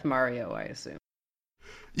permadeath Mario, I assume.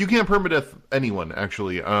 You can't permadeath anyone,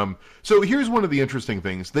 actually. So here's one of the interesting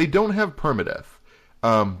things. They don't have permadeath,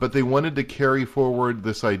 but they wanted to carry forward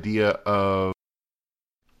this idea of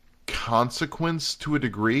consequence to a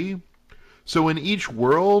degree. So in each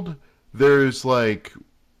world, there's like,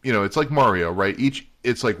 it's like Mario, right?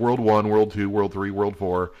 It's like World 1, World 2, World 3, World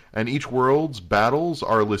 4, and each world's battles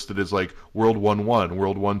are listed as like World 1-1,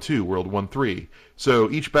 World 1-2, World 1-3. So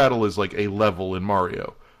each battle is like a level in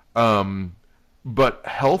Mario. But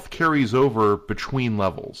health carries over between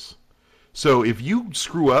levels. So if you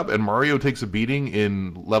screw up and Mario takes a beating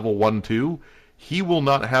in level 1-2, he will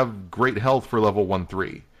not have great health for level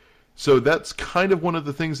 1-3. So that's kind of one of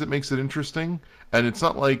the things that makes it interesting. And it's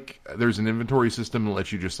not like there's an inventory system that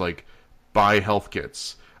lets you just like buy health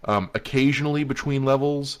kits. Occasionally between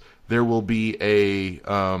levels, there will be a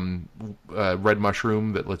red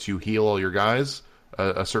mushroom that lets you heal all your guys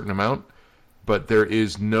a certain amount. But there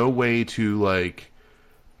is no way to like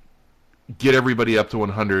get everybody up to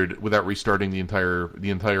 100 without restarting the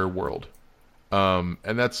entire world. And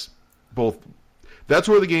that's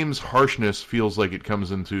where the game's harshness feels like it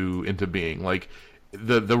comes into being. Like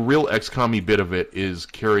the real XCOM-y bit of it is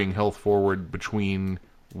carrying health forward between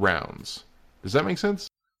rounds. Does that make sense?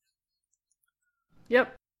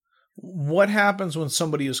 Yep. What happens when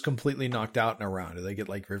somebody is completely knocked out in a round? Do they get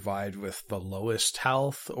like revived with the lowest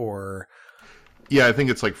health, or? Yeah, I think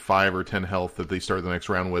it's like 5 or 10 health that they start the next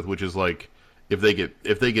round with, which is like if they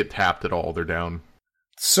get tapped at all, they're down.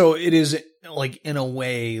 So it is like in a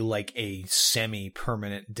way like a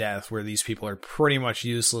semi-permanent death where these people are pretty much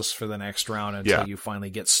useless for the next round until you finally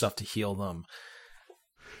get stuff to heal them.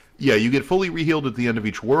 Yeah, you get fully rehealed at the end of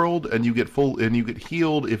each world, and you get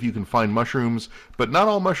healed if you can find mushrooms, but not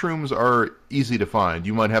all mushrooms are easy to find.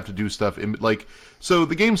 You might have to do stuff so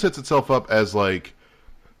the game sets itself up as like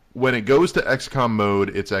when it goes to XCOM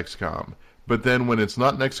mode, it's XCOM. But then when it's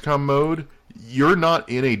not in XCOM mode, you're not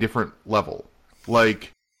in a different level.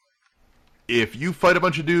 Like, if you fight a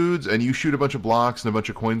bunch of dudes and you shoot a bunch of blocks and a bunch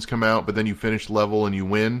of coins come out, but then you finish the level and you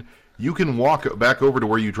win, you can walk back over to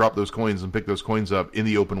where you dropped those coins and pick those coins up in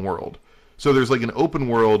the open world. So there's like an open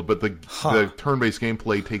world, but the turn-based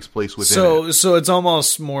gameplay takes place within it. So it's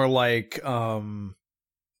almost more like a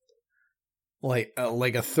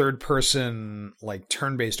third person like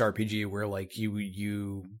turn-based RPG where like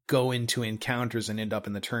you go into encounters and end up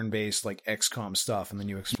in the turn-based like XCOM stuff, and then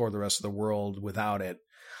you explore the rest of the world without it.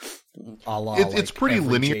 It's pretty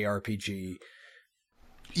linear JRPG.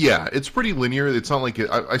 Yeah, it's pretty linear. It's not like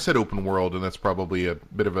I said open world, and that's probably a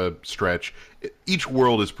bit of a stretch. Each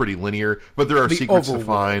world is pretty linear, but there are secrets to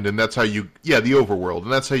find, and that's how the overworld,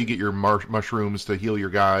 and that's how you get your mushrooms to heal your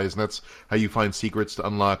guys, and that's how you find secrets to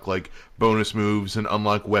unlock like bonus moves and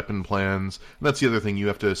unlock weapon plans. And that's the other thing, you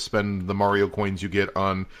have to spend the Mario coins you get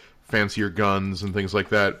on fancier guns and things like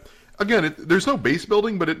that. Again, there's no base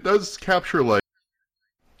building, but it does capture like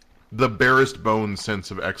the barest bones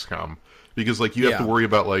sense of XCOM. Because, like, you have to worry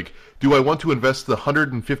about, like, do I want to invest the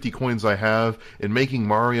 150 coins I have in making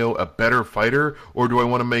Mario a better fighter, or do I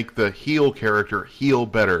want to make the heal character heal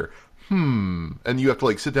better? And you have to,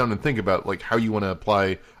 like, sit down and think about, like, how you want to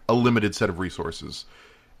apply a limited set of resources.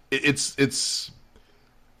 It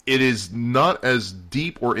is not as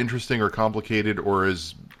deep or interesting or complicated or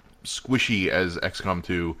as squishy as XCOM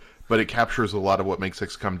 2, but it captures a lot of what makes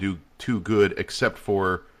XCOM 2 good, except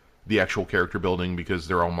for the actual character building, because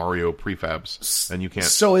they're all Mario prefabs and you can't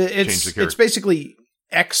change the character. It's basically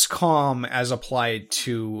XCOM as applied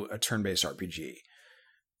to a turn-based RPG.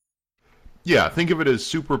 Yeah, think of it as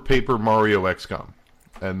Super Paper Mario XCOM.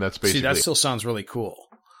 And that's basically that still sounds really cool.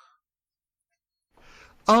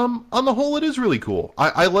 On the whole, it is really cool.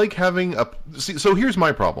 I like having so here's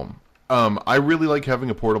my problem. I really like having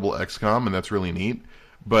a portable XCOM, and that's really neat.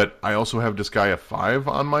 But I also have Disgaea 5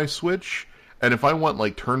 on my Switch, and if I want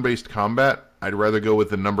like turn-based combat, I'd rather go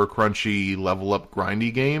with the number crunchy, level up,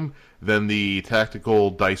 grindy game than the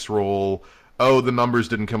tactical dice roll. Oh, the numbers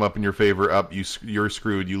didn't come up in your favor. Up, you're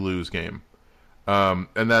screwed. You lose game. And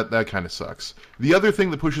that kind of sucks. The other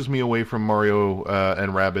thing that pushes me away from Mario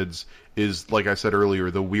and Rabbids is, like I said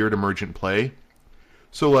earlier, the weird emergent play.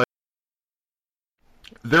 So, like,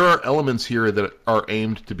 there are elements here that are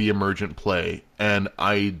aimed to be emergent play, and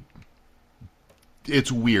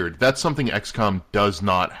it's weird. That's something XCOM does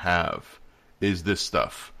not have, is this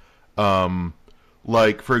stuff.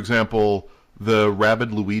 Like, for example, the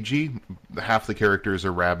Rabbid Luigi, half the characters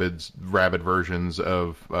are Rabbid versions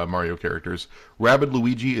of Mario characters. Rabbid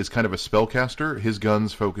Luigi is kind of a spellcaster. His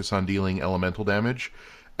guns focus on dealing elemental damage,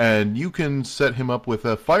 and you can set him up with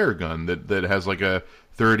a fire gun that has like a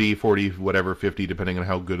 30, 40, whatever, 50, depending on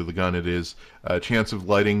how good of the gun it is, chance of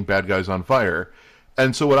lighting bad guys on fire.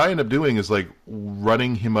 And so what I end up doing is like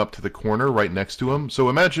running him up to the corner right next to him. So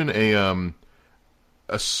imagine a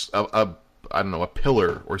I don't know, a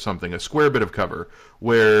pillar or something, a square bit of cover,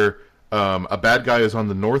 where a bad guy is on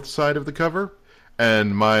the north side of the cover,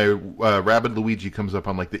 and my Rabbid Luigi comes up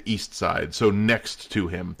on like the east side, so next to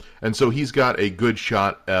him. And so he's got a good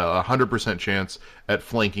shot, 100% chance at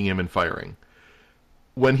flanking him and firing.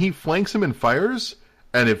 When he flanks him and fires,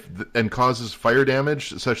 and causes fire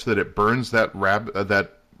damage such that it burns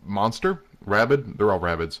that monster, Rabbid, they're all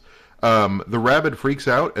Rabbids. The Rabbid freaks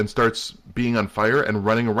out and starts being on fire and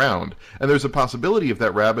running around. And there's a possibility if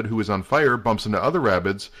that Rabbid who is on fire bumps into other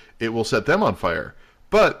Rabbids, it will set them on fire.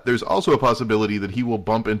 But there's also a possibility that he will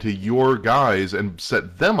bump into your guys and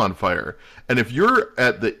set them on fire. And if you're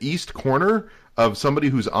at the east corner of somebody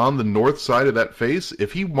who's on the north side of that face,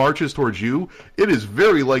 if he marches towards you, it is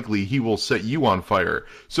very likely he will set you on fire.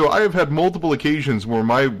 So I have had multiple occasions where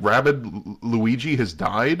my Rabbid Luigi has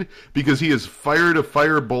died because he has fired a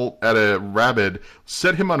firebolt at a Rabbid,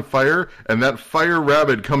 set him on fire, and that fire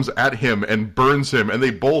Rabbid comes at him and burns him, and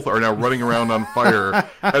they both are now running around on fire.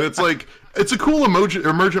 And it's like, it's a cool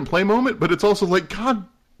emergent play moment, but it's also like, God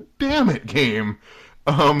damn it, game.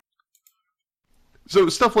 So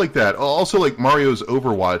stuff like that. Also, like, Mario's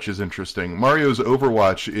Overwatch is interesting. Mario's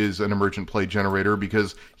Overwatch is an emergent play generator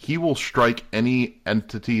because he will strike any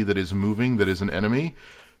entity that is moving that is an enemy.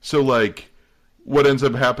 So, like, what ends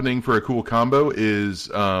up happening for a cool combo is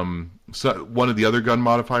one of the other gun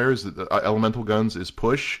modifiers, elemental guns, is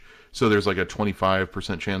push. So there's like a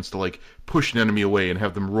 25% chance to, like, push an enemy away and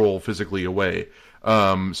have them roll physically away.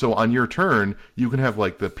 So on your turn, you can have,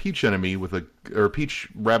 like, the Peach enemy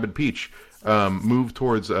Rabbid Peach, move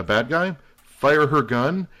towards a bad guy, fire her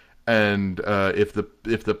gun, and if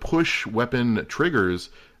the push weapon triggers,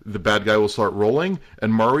 the bad guy will start rolling,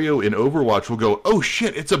 and Mario in Overwatch will go, oh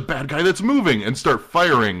shit, it's a bad guy that's moving, and start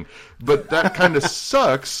firing. But that kind of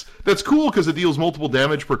sucks. That's cool because it deals multiple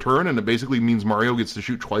damage per turn, and it basically means Mario gets to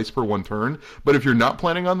shoot twice per one turn. But if you're not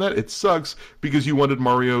planning on that, it sucks because you wanted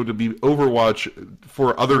Mario to be Overwatch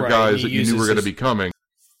for other guys that you knew were going to be coming.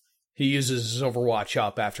 He uses his Overwatch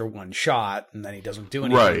up after one shot, and then he doesn't do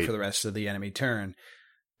anything for the rest of the enemy turn.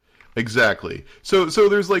 Exactly. So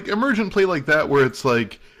there's like emergent play like that where it's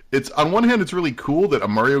like, it's on one hand it's really cool that a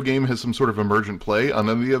Mario game has some sort of emergent play. On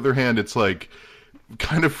the other hand, it's like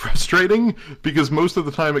kind of frustrating because most of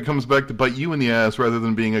the time it comes back to bite you in the ass rather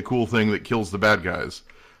than being a cool thing that kills the bad guys.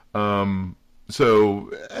 I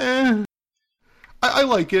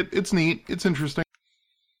like it. It's neat. It's interesting.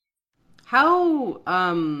 How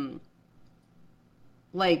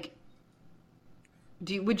would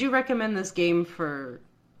you recommend this game for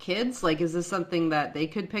kids? Like, is this something that they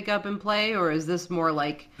could pick up and play, or is this more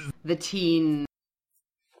like the teen?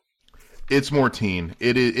 It's more teen.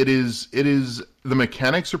 It is. The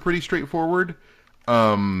mechanics are pretty straightforward,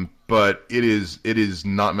 but it is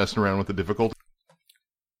not messing around with the difficulty.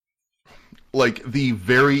 Like, the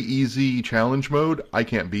very easy challenge mode, I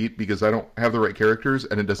can't beat because I don't have the right characters,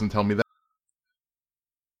 and it doesn't tell me that.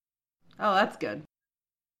 Oh, that's good.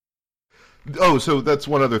 Oh, so that's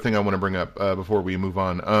one other thing I want to bring up before we move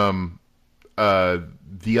on.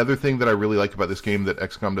 The other thing that I really like about this game that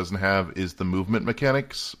XCOM doesn't have is the movement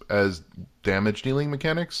mechanics as damage-dealing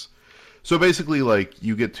mechanics. So basically, like,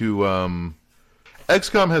 you get to...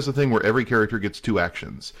 XCOM has a thing where every character gets 2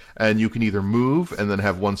 actions, and you can either move and then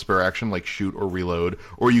have one spare action, like shoot or reload,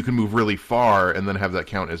 or you can move really far and then have that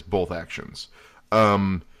count as both actions.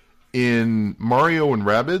 In Mario and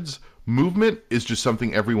Rabbids, movement is just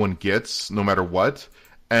something everyone gets, no matter what,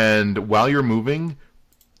 and while you're moving,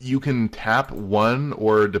 you can tap one,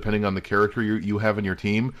 or depending on the character you have in your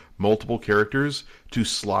team, multiple characters to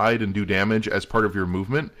slide and do damage as part of your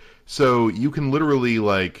movement. So you can literally,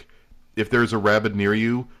 like, if there's a Rabbid near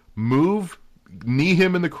you, move, knee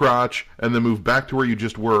him in the crotch, and then move back to where you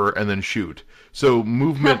just were, and then shoot. So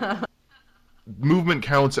movement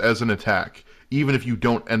counts as an attack, even if you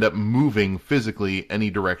don't end up moving physically any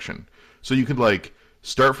direction. So you could, like,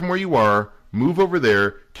 start from where you are, move over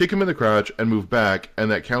there, kick him in the crotch, and move back,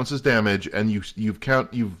 and that counts as damage, and you've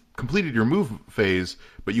completed your move phase,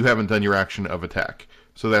 but you haven't done your action of attack.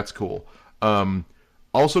 So that's cool.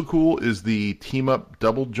 Also cool is the team-up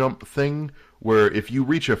double jump thing, where if you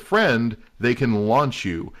reach a friend, they can launch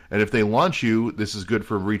you. And if they launch you, this is good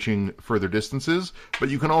for reaching further distances, but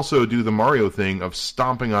you can also do the Mario thing of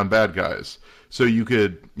stomping on bad guys. So you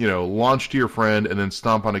could, launch to your friend and then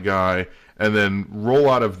stomp on a guy, and then roll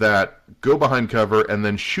out of that, go behind cover, and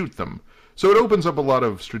then shoot them. So it opens up a lot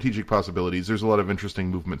of strategic possibilities. There's a lot of interesting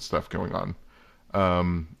movement stuff going on.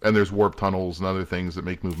 And there's warp tunnels and other things that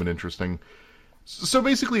make movement interesting. So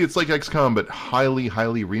basically it's like XCOM, but highly,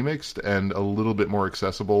 highly remixed and a little bit more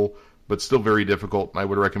accessible, but still very difficult. I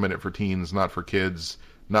would recommend it for teens, not for kids.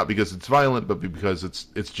 Not because it's violent, but because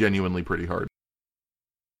it's genuinely pretty hard.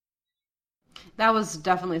 That was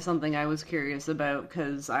definitely something I was curious about,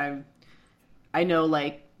 because I know,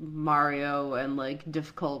 like, Mario and, like,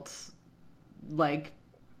 difficult, like,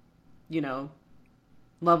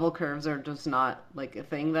 level curves are just not, like, a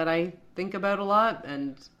thing that I think about a lot,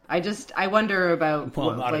 and I wonder about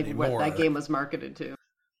what that game was marketed to.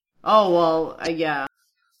 Oh, well, yeah.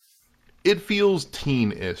 It feels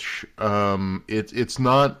teen-ish. It is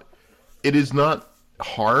not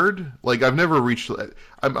hard. Like, I've never reached...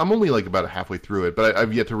 I'm only, like, about halfway through it, but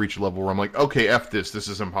I've yet to reach a level where I'm like, okay, F this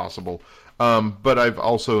is impossible. But I've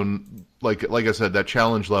also, like I said, that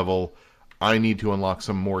challenge level, I need to unlock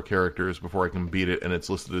some more characters before I can beat it, and it's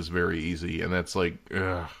listed as very easy, and that's like,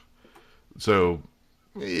 ugh. So,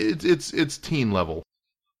 it's teen level.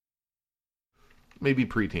 Maybe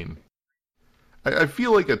preteen. I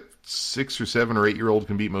feel like a 6 or 7 or 8-year-old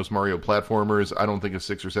can beat most Mario platformers. I don't think a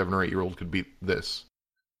 6 or 7 or 8-year-old could beat this.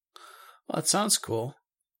 Well, that sounds cool.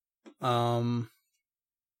 We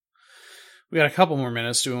got a couple more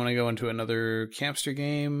minutes. Do we want to go into another Campster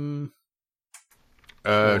game?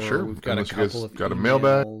 Sure. We've got a couple of got a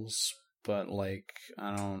mailbag, but like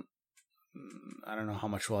I don't know how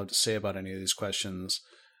much we'll have to say about any of these questions.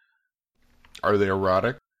 Are they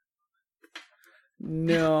erotic?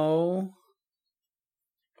 No.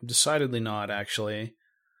 Decidedly not, actually.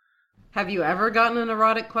 Have you ever gotten an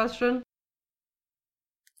erotic question?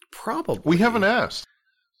 Probably. We haven't asked.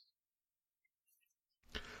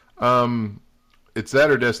 It's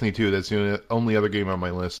that or Destiny 2. That's the only other game on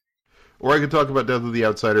my list. Or I could talk about Death of the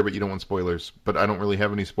Outsider, but you don't want spoilers. But I don't really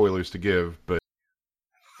have any spoilers to give, but...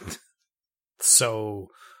 So,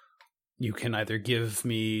 you can either give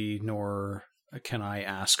me, nor can I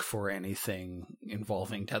ask for anything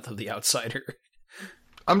involving Death of the Outsider.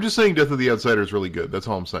 I'm just saying Death of the Outsider is really good. That's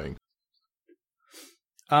all I'm saying.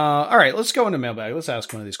 All right, let's go into mailbag. Let's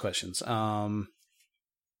ask one of these questions. Okay,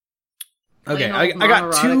 I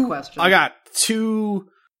got two. Questions. I got two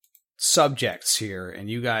subjects here, and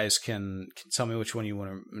you guys can tell me which one you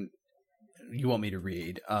want me to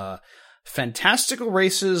read. Fantastical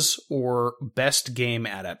Races or best game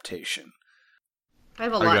adaptation? I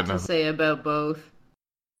have a lot to say about both.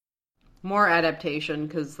 More adaptation,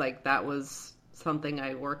 because like that was something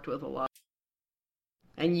I worked with a lot.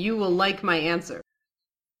 And you will like my answer.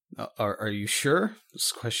 Are you sure?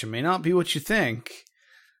 This question may not be what you think.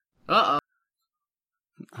 Uh-oh.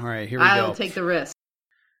 All right, here we go. I'll take the risk.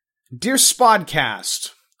 Dear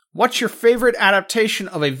Spodcast, what's your favorite adaptation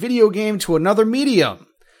of a video game to another medium?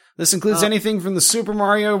 This includes anything from the Super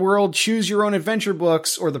Mario World Choose Your Own Adventure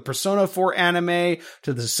books or the Persona 4 anime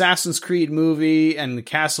to the Assassin's Creed movie and the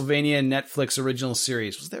Castlevania Netflix original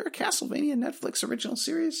series. Was there a Castlevania Netflix original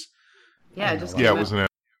series? Yeah, it was an...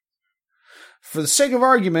 For the sake of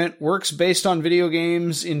argument, works based on video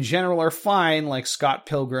games in general are fine, like Scott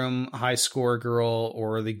Pilgrim, High Score Girl,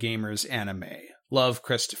 or the Gamers anime. Love,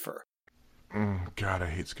 Christopher. God, I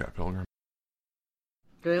hate Scott Pilgrim.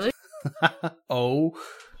 Really? Oh.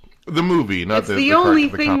 The movie, not it's the only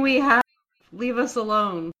thing we have. Leave us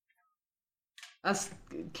alone. Us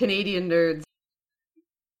Canadian nerds.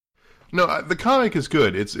 No, the comic is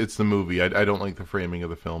good. It's the movie. I don't like the framing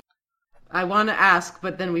of the film. I want to ask,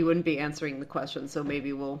 but then we wouldn't be answering the question, so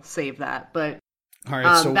maybe we'll save that. But all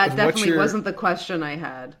right, so that definitely wasn't the question I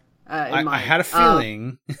had in mind. I had a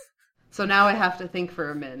feeling. So now I have to think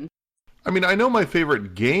for a minute. I mean, I know my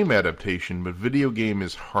favorite game adaptation, but video game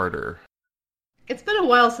is harder. It's been a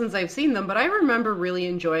while since I've seen them, but I remember really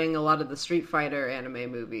enjoying a lot of the Street Fighter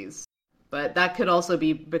anime movies. But that could also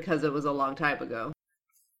be because it was a long time ago.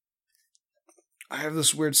 I have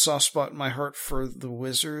this weird soft spot in my heart for The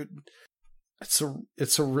Wizard. It's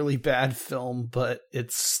a really bad film, but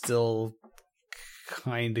it's still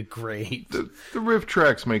kind of great. The riff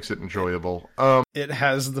tracks makes it enjoyable. It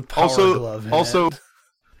has the power glove in it.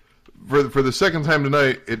 For the second time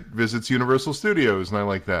tonight, it visits Universal Studios, and I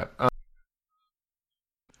like that.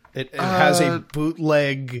 It has a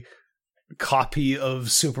bootleg copy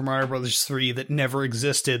of Super Mario Bros. 3 that never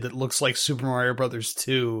existed that looks like Super Mario Bros.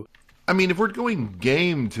 2. I mean, if we're going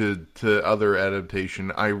game to other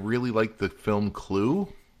adaptation, I really like the film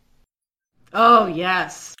Clue. Oh,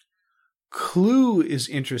 yes. Clue is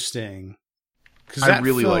interesting. Because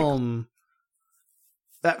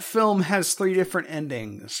that film has 3 different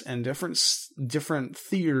endings, and different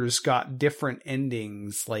theaters got different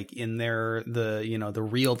endings. Like in the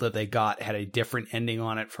reel that they got had a different ending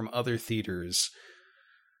on it from other theaters.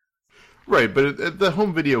 Right, but the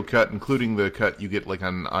home video cut, including the cut you get like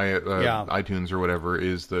on iTunes or whatever,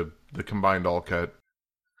 is the combined all cut.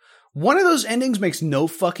 One of those endings makes no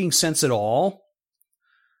fucking sense at all.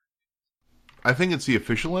 I think it's the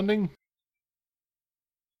official ending.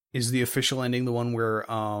 Is the official ending the one where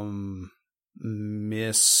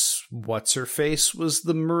Miss What's-Her-Face was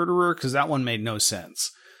the murderer? Because that one made no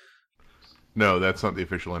sense. No, that's not the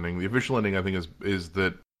official ending. The official ending, I think, is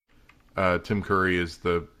that Tim Curry is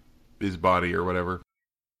his body or whatever.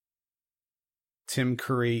 Tim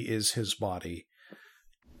Curry is his body.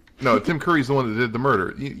 No, Tim Curry's the one that did the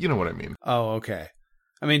murder. You know what I mean. Oh, okay.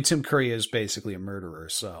 I mean, Tim Curry is basically a murderer,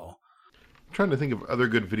 so... I'm trying to think of other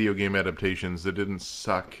good video game adaptations that didn't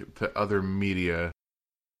suck to other media.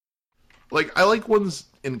 Like, I like ones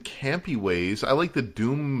in campy ways. I like the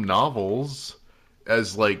Doom novels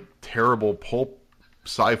as, like, terrible pulp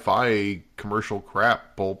sci-fi commercial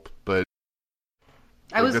crap pulp, but...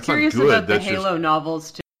 I was curious about the Halo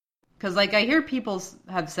novels, too. Because, like, I hear people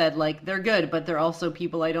have said, like, they're good, but they're also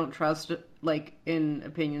people I don't trust, like, in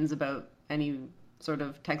opinions about any sort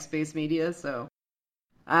of text-based media, so...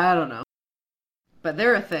 I don't know. But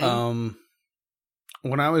they're a thing.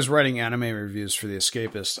 When I was writing anime reviews for The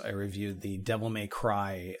Escapist, I reviewed the Devil May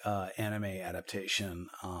Cry anime adaptation.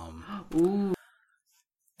 Ooh.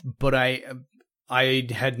 But I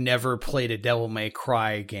had never played a Devil May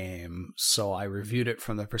Cry game, so I reviewed it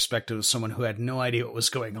from the perspective of someone who had no idea what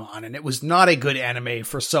was going on, and it was not a good anime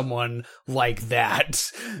for someone like that.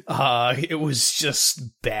 It was just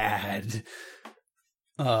bad.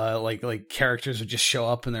 Like characters would just show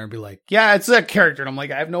up and they'd be like, yeah, it's that character. And I'm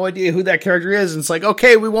like, I have no idea who that character is. And it's like,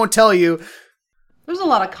 okay, we won't tell you. There's a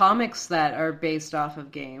lot of comics that are based off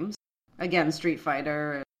of games. Again, Street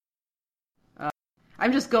Fighter.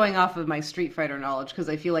 I'm just going off of my Street Fighter knowledge because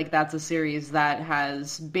I feel like that's a series that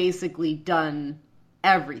has basically done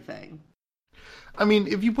everything. I mean,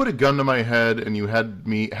 if you put a gun to my head and you had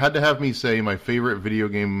to have me say my favorite video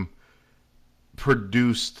game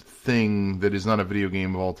produced thing that is not a video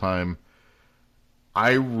game of all time,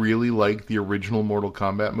 I really like the original Mortal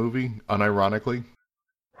Kombat movie, unironically.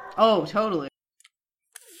 Oh, totally.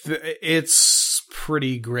 It's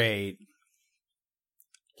pretty great.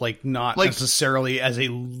 Like, not necessarily as a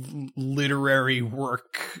literary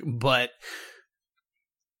work, but...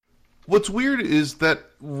 What's weird is that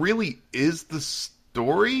really is the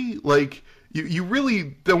story. Like... You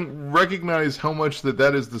really don't recognize how much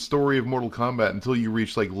that is the story of Mortal Kombat until you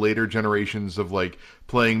reach, like, later generations of, like,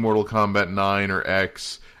 playing Mortal Kombat 9 or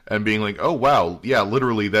X and being like, oh, wow, yeah,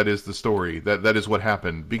 literally that is the story. That is what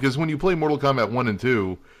happened. Because when you play Mortal Kombat 1 and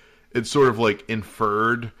 2, it's sort of, like,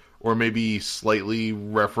 inferred or maybe slightly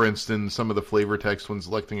referenced in some of the flavor text when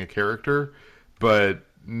selecting a character, but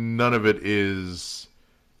none of it is...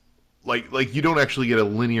 Like you don't actually get a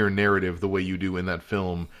linear narrative the way you do in that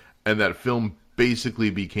film. And that film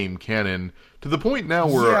basically became canon to the point now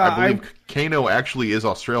where I believe Kano actually is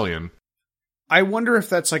Australian. I wonder if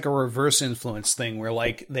that's like a reverse influence thing where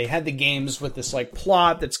like they had the games with this like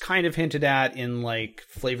plot that's kind of hinted at in like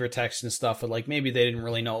flavor text and stuff, but like maybe they didn't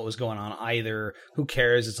really know what was going on either. Who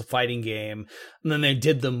cares? It's a fighting game. And then they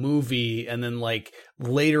did the movie, and then like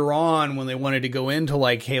later on when they wanted to go into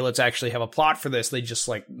like, hey, let's actually have a plot for this, they just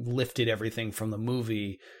like lifted everything from the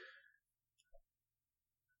movie.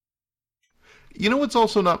 You know what's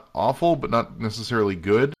also not awful, but not necessarily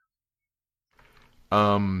good?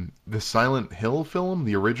 The Silent Hill film,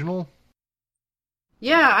 the original?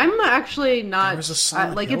 Yeah, I'm actually not... There was a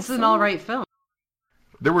Silent Hill it's film? an alright film.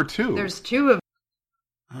 There were 2. There's 2 of...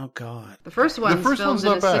 Oh, God. The first one's filmed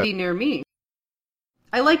in a city near me.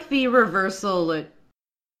 I like the reversal.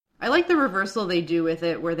 I like the reversal they do with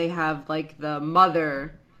it, where they have like the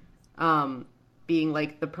mother being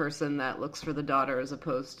like the person that looks for the daughter, as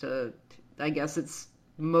opposed to, I guess it's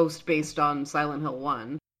most based on Silent Hill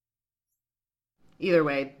 1. Either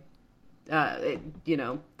way, the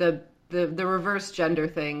reverse gender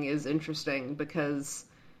thing is interesting because,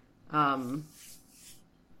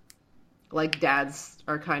 like, dads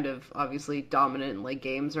are kind of obviously dominant in like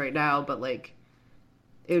games right now, but like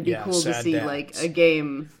it would be cool to see dads. Like a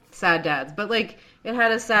game, sad dads, but like it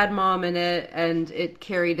had a sad mom in it, and it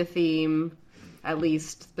carried a theme at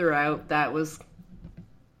least throughout that was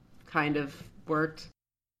kind of worked.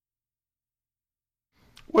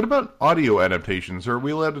 What about audio adaptations? Are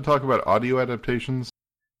we allowed to talk about audio adaptations?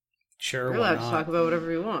 Sure, we're allowed to talk about whatever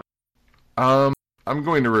we want. I'm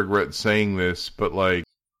going to regret saying this, but like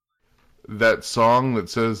that song that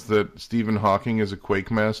says that Stephen Hawking is a Quake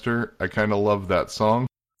master, I kind of love that song.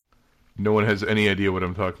 No one has any idea what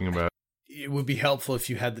I'm talking about. It would be helpful if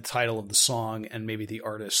you had the title of the song and maybe the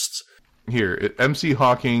artist. Here, MC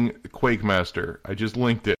Hawking, Quake Master. I just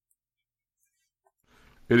linked it.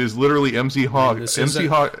 It is literally MC Hawking.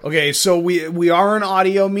 Okay, so we are an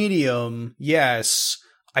audio medium. Yes,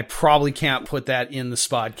 I probably can't put that in the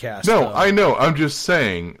Spodcast. No, though. I know. I'm just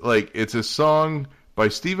saying, like, it's a song by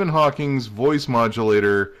Stephen Hawking's voice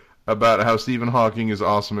modulator about how Stephen Hawking is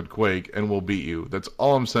awesome at Quake and will beat you. That's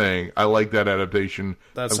all I'm saying. I like that adaptation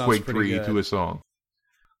of Quake 3 to a song.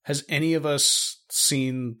 Has any of us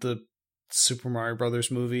seen the Super Mario Brothers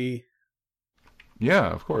movie?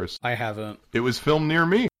 Yeah, of course. I haven't. It was filmed near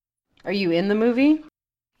me. Are you in the movie?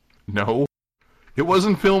 No. It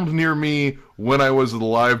wasn't filmed near me when I was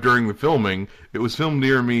alive during the filming. It was filmed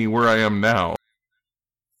near me where I am now.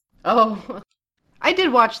 Oh. I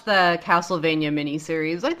did watch the Castlevania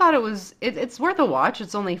miniseries. I thought it's worth a watch.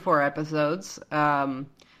 It's only 4 episodes.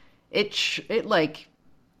 It like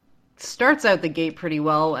starts out the gate pretty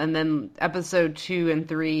well, and then episode 2 and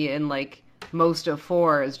 3 and like most of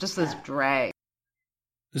 4 is just this drag.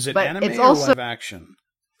 Is it anime or live action?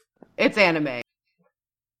 It's anime.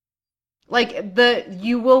 Like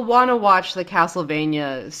you will want to watch the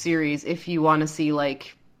Castlevania series if you want to see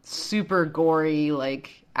like super gory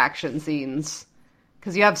like action scenes.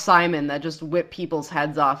 Because you have Simon that just whip people's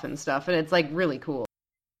heads off and stuff, and it's, like, really cool.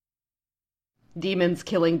 Demons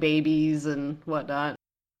killing babies and whatnot.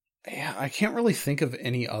 Yeah, I can't really think of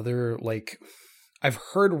any other, like... I've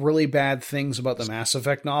heard really bad things about the Mass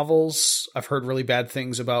Effect novels. I've heard really bad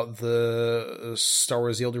things about the Star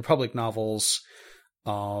Wars The Old Republic novels.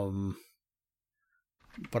 But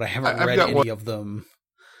I haven't read any of them.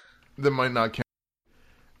 That might not count.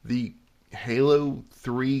 The Halo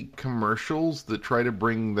 3 commercials that try to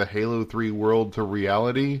bring the Halo 3 world to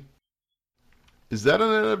reality. Is that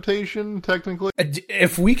an adaptation, technically?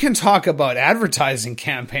 If we can talk about advertising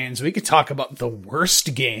campaigns, we could talk about the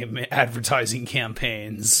worst game advertising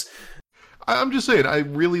campaigns. I'm just saying, I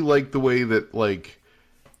really like the way that, like,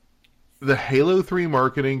 the Halo 3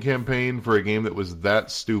 marketing campaign for a game that was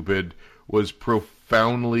that stupid was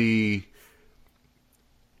profoundly...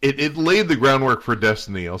 It laid the groundwork for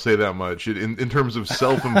Destiny, I'll say that much. In terms of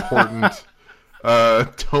self-important,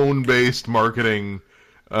 tone-based marketing,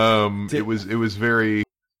 it was very...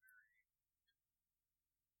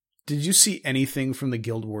 Did you see anything from the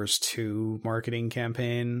Guild Wars 2 marketing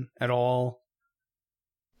campaign at all?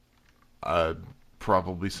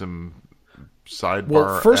 Probably some sidebar.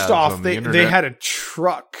 Well, first ads off, on the they had a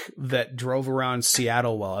truck that drove around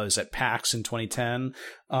Seattle while I was at PAX in 2010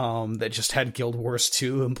 that just had Guild Wars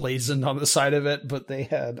 2 emblazoned on the side of it, but they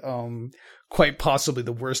had quite possibly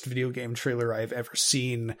the worst video game trailer I've ever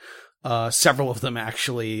seen. Several of them,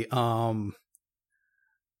 actually,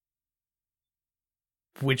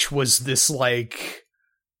 which was this, like,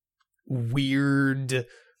 weird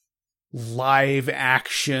live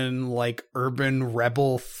action, like, urban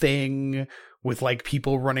rebel thing with, like,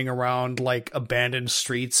 people running around, like, abandoned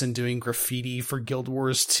streets and doing graffiti for Guild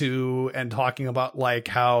Wars 2 and talking about, like,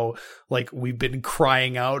 how, like, we've been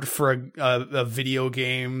crying out for a video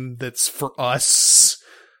game that's for us.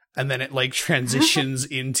 And then it, like, transitions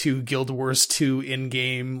into Guild Wars 2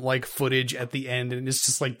 in-game, like, footage at the end, and it's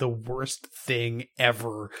just, like, the worst thing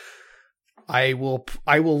ever. I will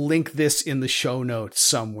link this in the show notes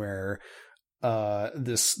somewhere.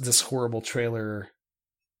 This horrible trailer.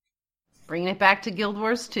 Bringing it back to Guild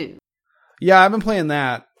Wars 2. Yeah, I've been playing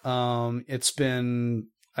that. It's been...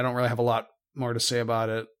 I don't really have a lot more to say about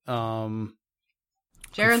it.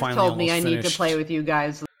 Jaren's told me I need to play with you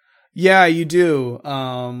guys. Yeah, you do.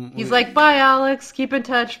 He's like, bye, Alex. Keep in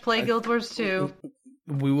touch. Play Guild Wars 2.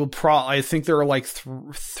 we will I think there are like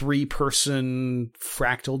 3-person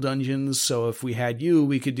fractal dungeons, so if we had you,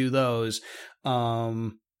 we could do those.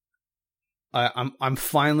 I'm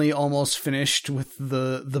finally almost finished with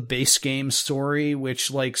the base game story,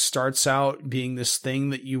 which like starts out being this thing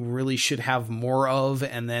that you really should have more of,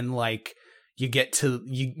 and then like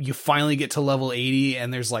you finally get to level 80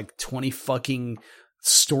 and there's like 20 fucking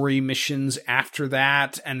story missions after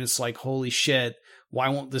that, and it's like, holy shit, why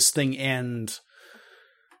won't this thing end?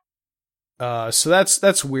 So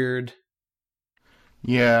that's weird.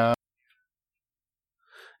 Yeah.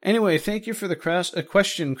 Anyway, thank you for the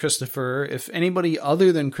question, Christopher. If anybody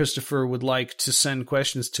other than Christopher would like to send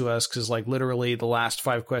questions to us, because like literally the last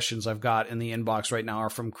 5 questions I've got in the inbox right now are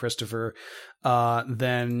from Christopher,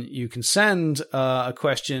 then you can send a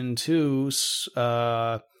question to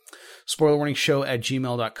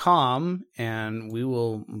spoilerwarningshow@gmail.com, and we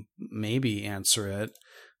will maybe answer it.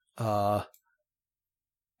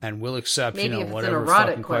 And we'll accept, maybe whatever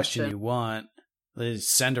fucking question you want.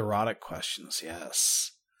 Send erotic questions,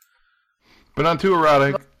 yes. But not too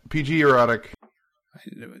erotic. PG erotic.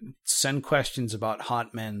 Send questions about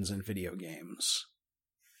hot men's and video games.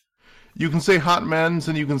 You can say hot men's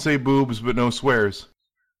and you can say boobs, but no swears.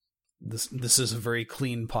 This is a very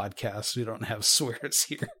clean podcast. We don't have swears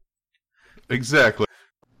here. Exactly.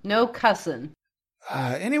 No cussing.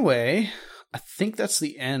 Anyway, I think that's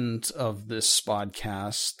the end of this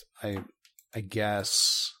Spodcast. I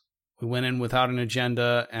guess we went in without an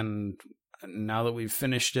agenda, and now that we've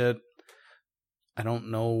finished it, I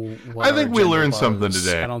don't know what I think we learned something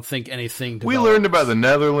today. I don't think anything developed. We learned about the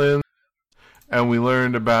Netherlands, and we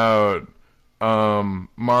learned about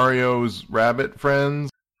Mario's rabbit friends,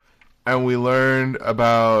 and we learned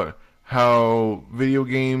about how video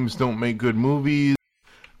games don't make good movies,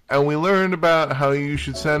 and we learned about how you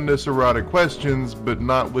should send us erotic questions, but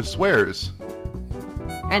not with swears.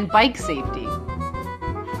 And bike safety.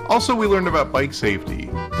 Also, we learned about bike safety.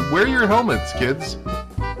 Wear your helmets, kids.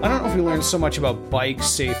 I don't know if we learned so much about bike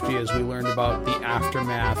safety as we learned about the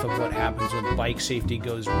aftermath of what happens when bike safety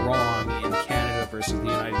goes wrong in Canada versus the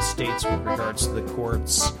United States with regards to the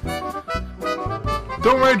courts.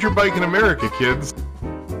 Don't ride your bike in America, kids.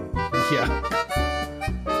 Yeah.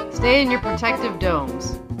 Stay in your protective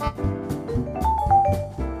domes.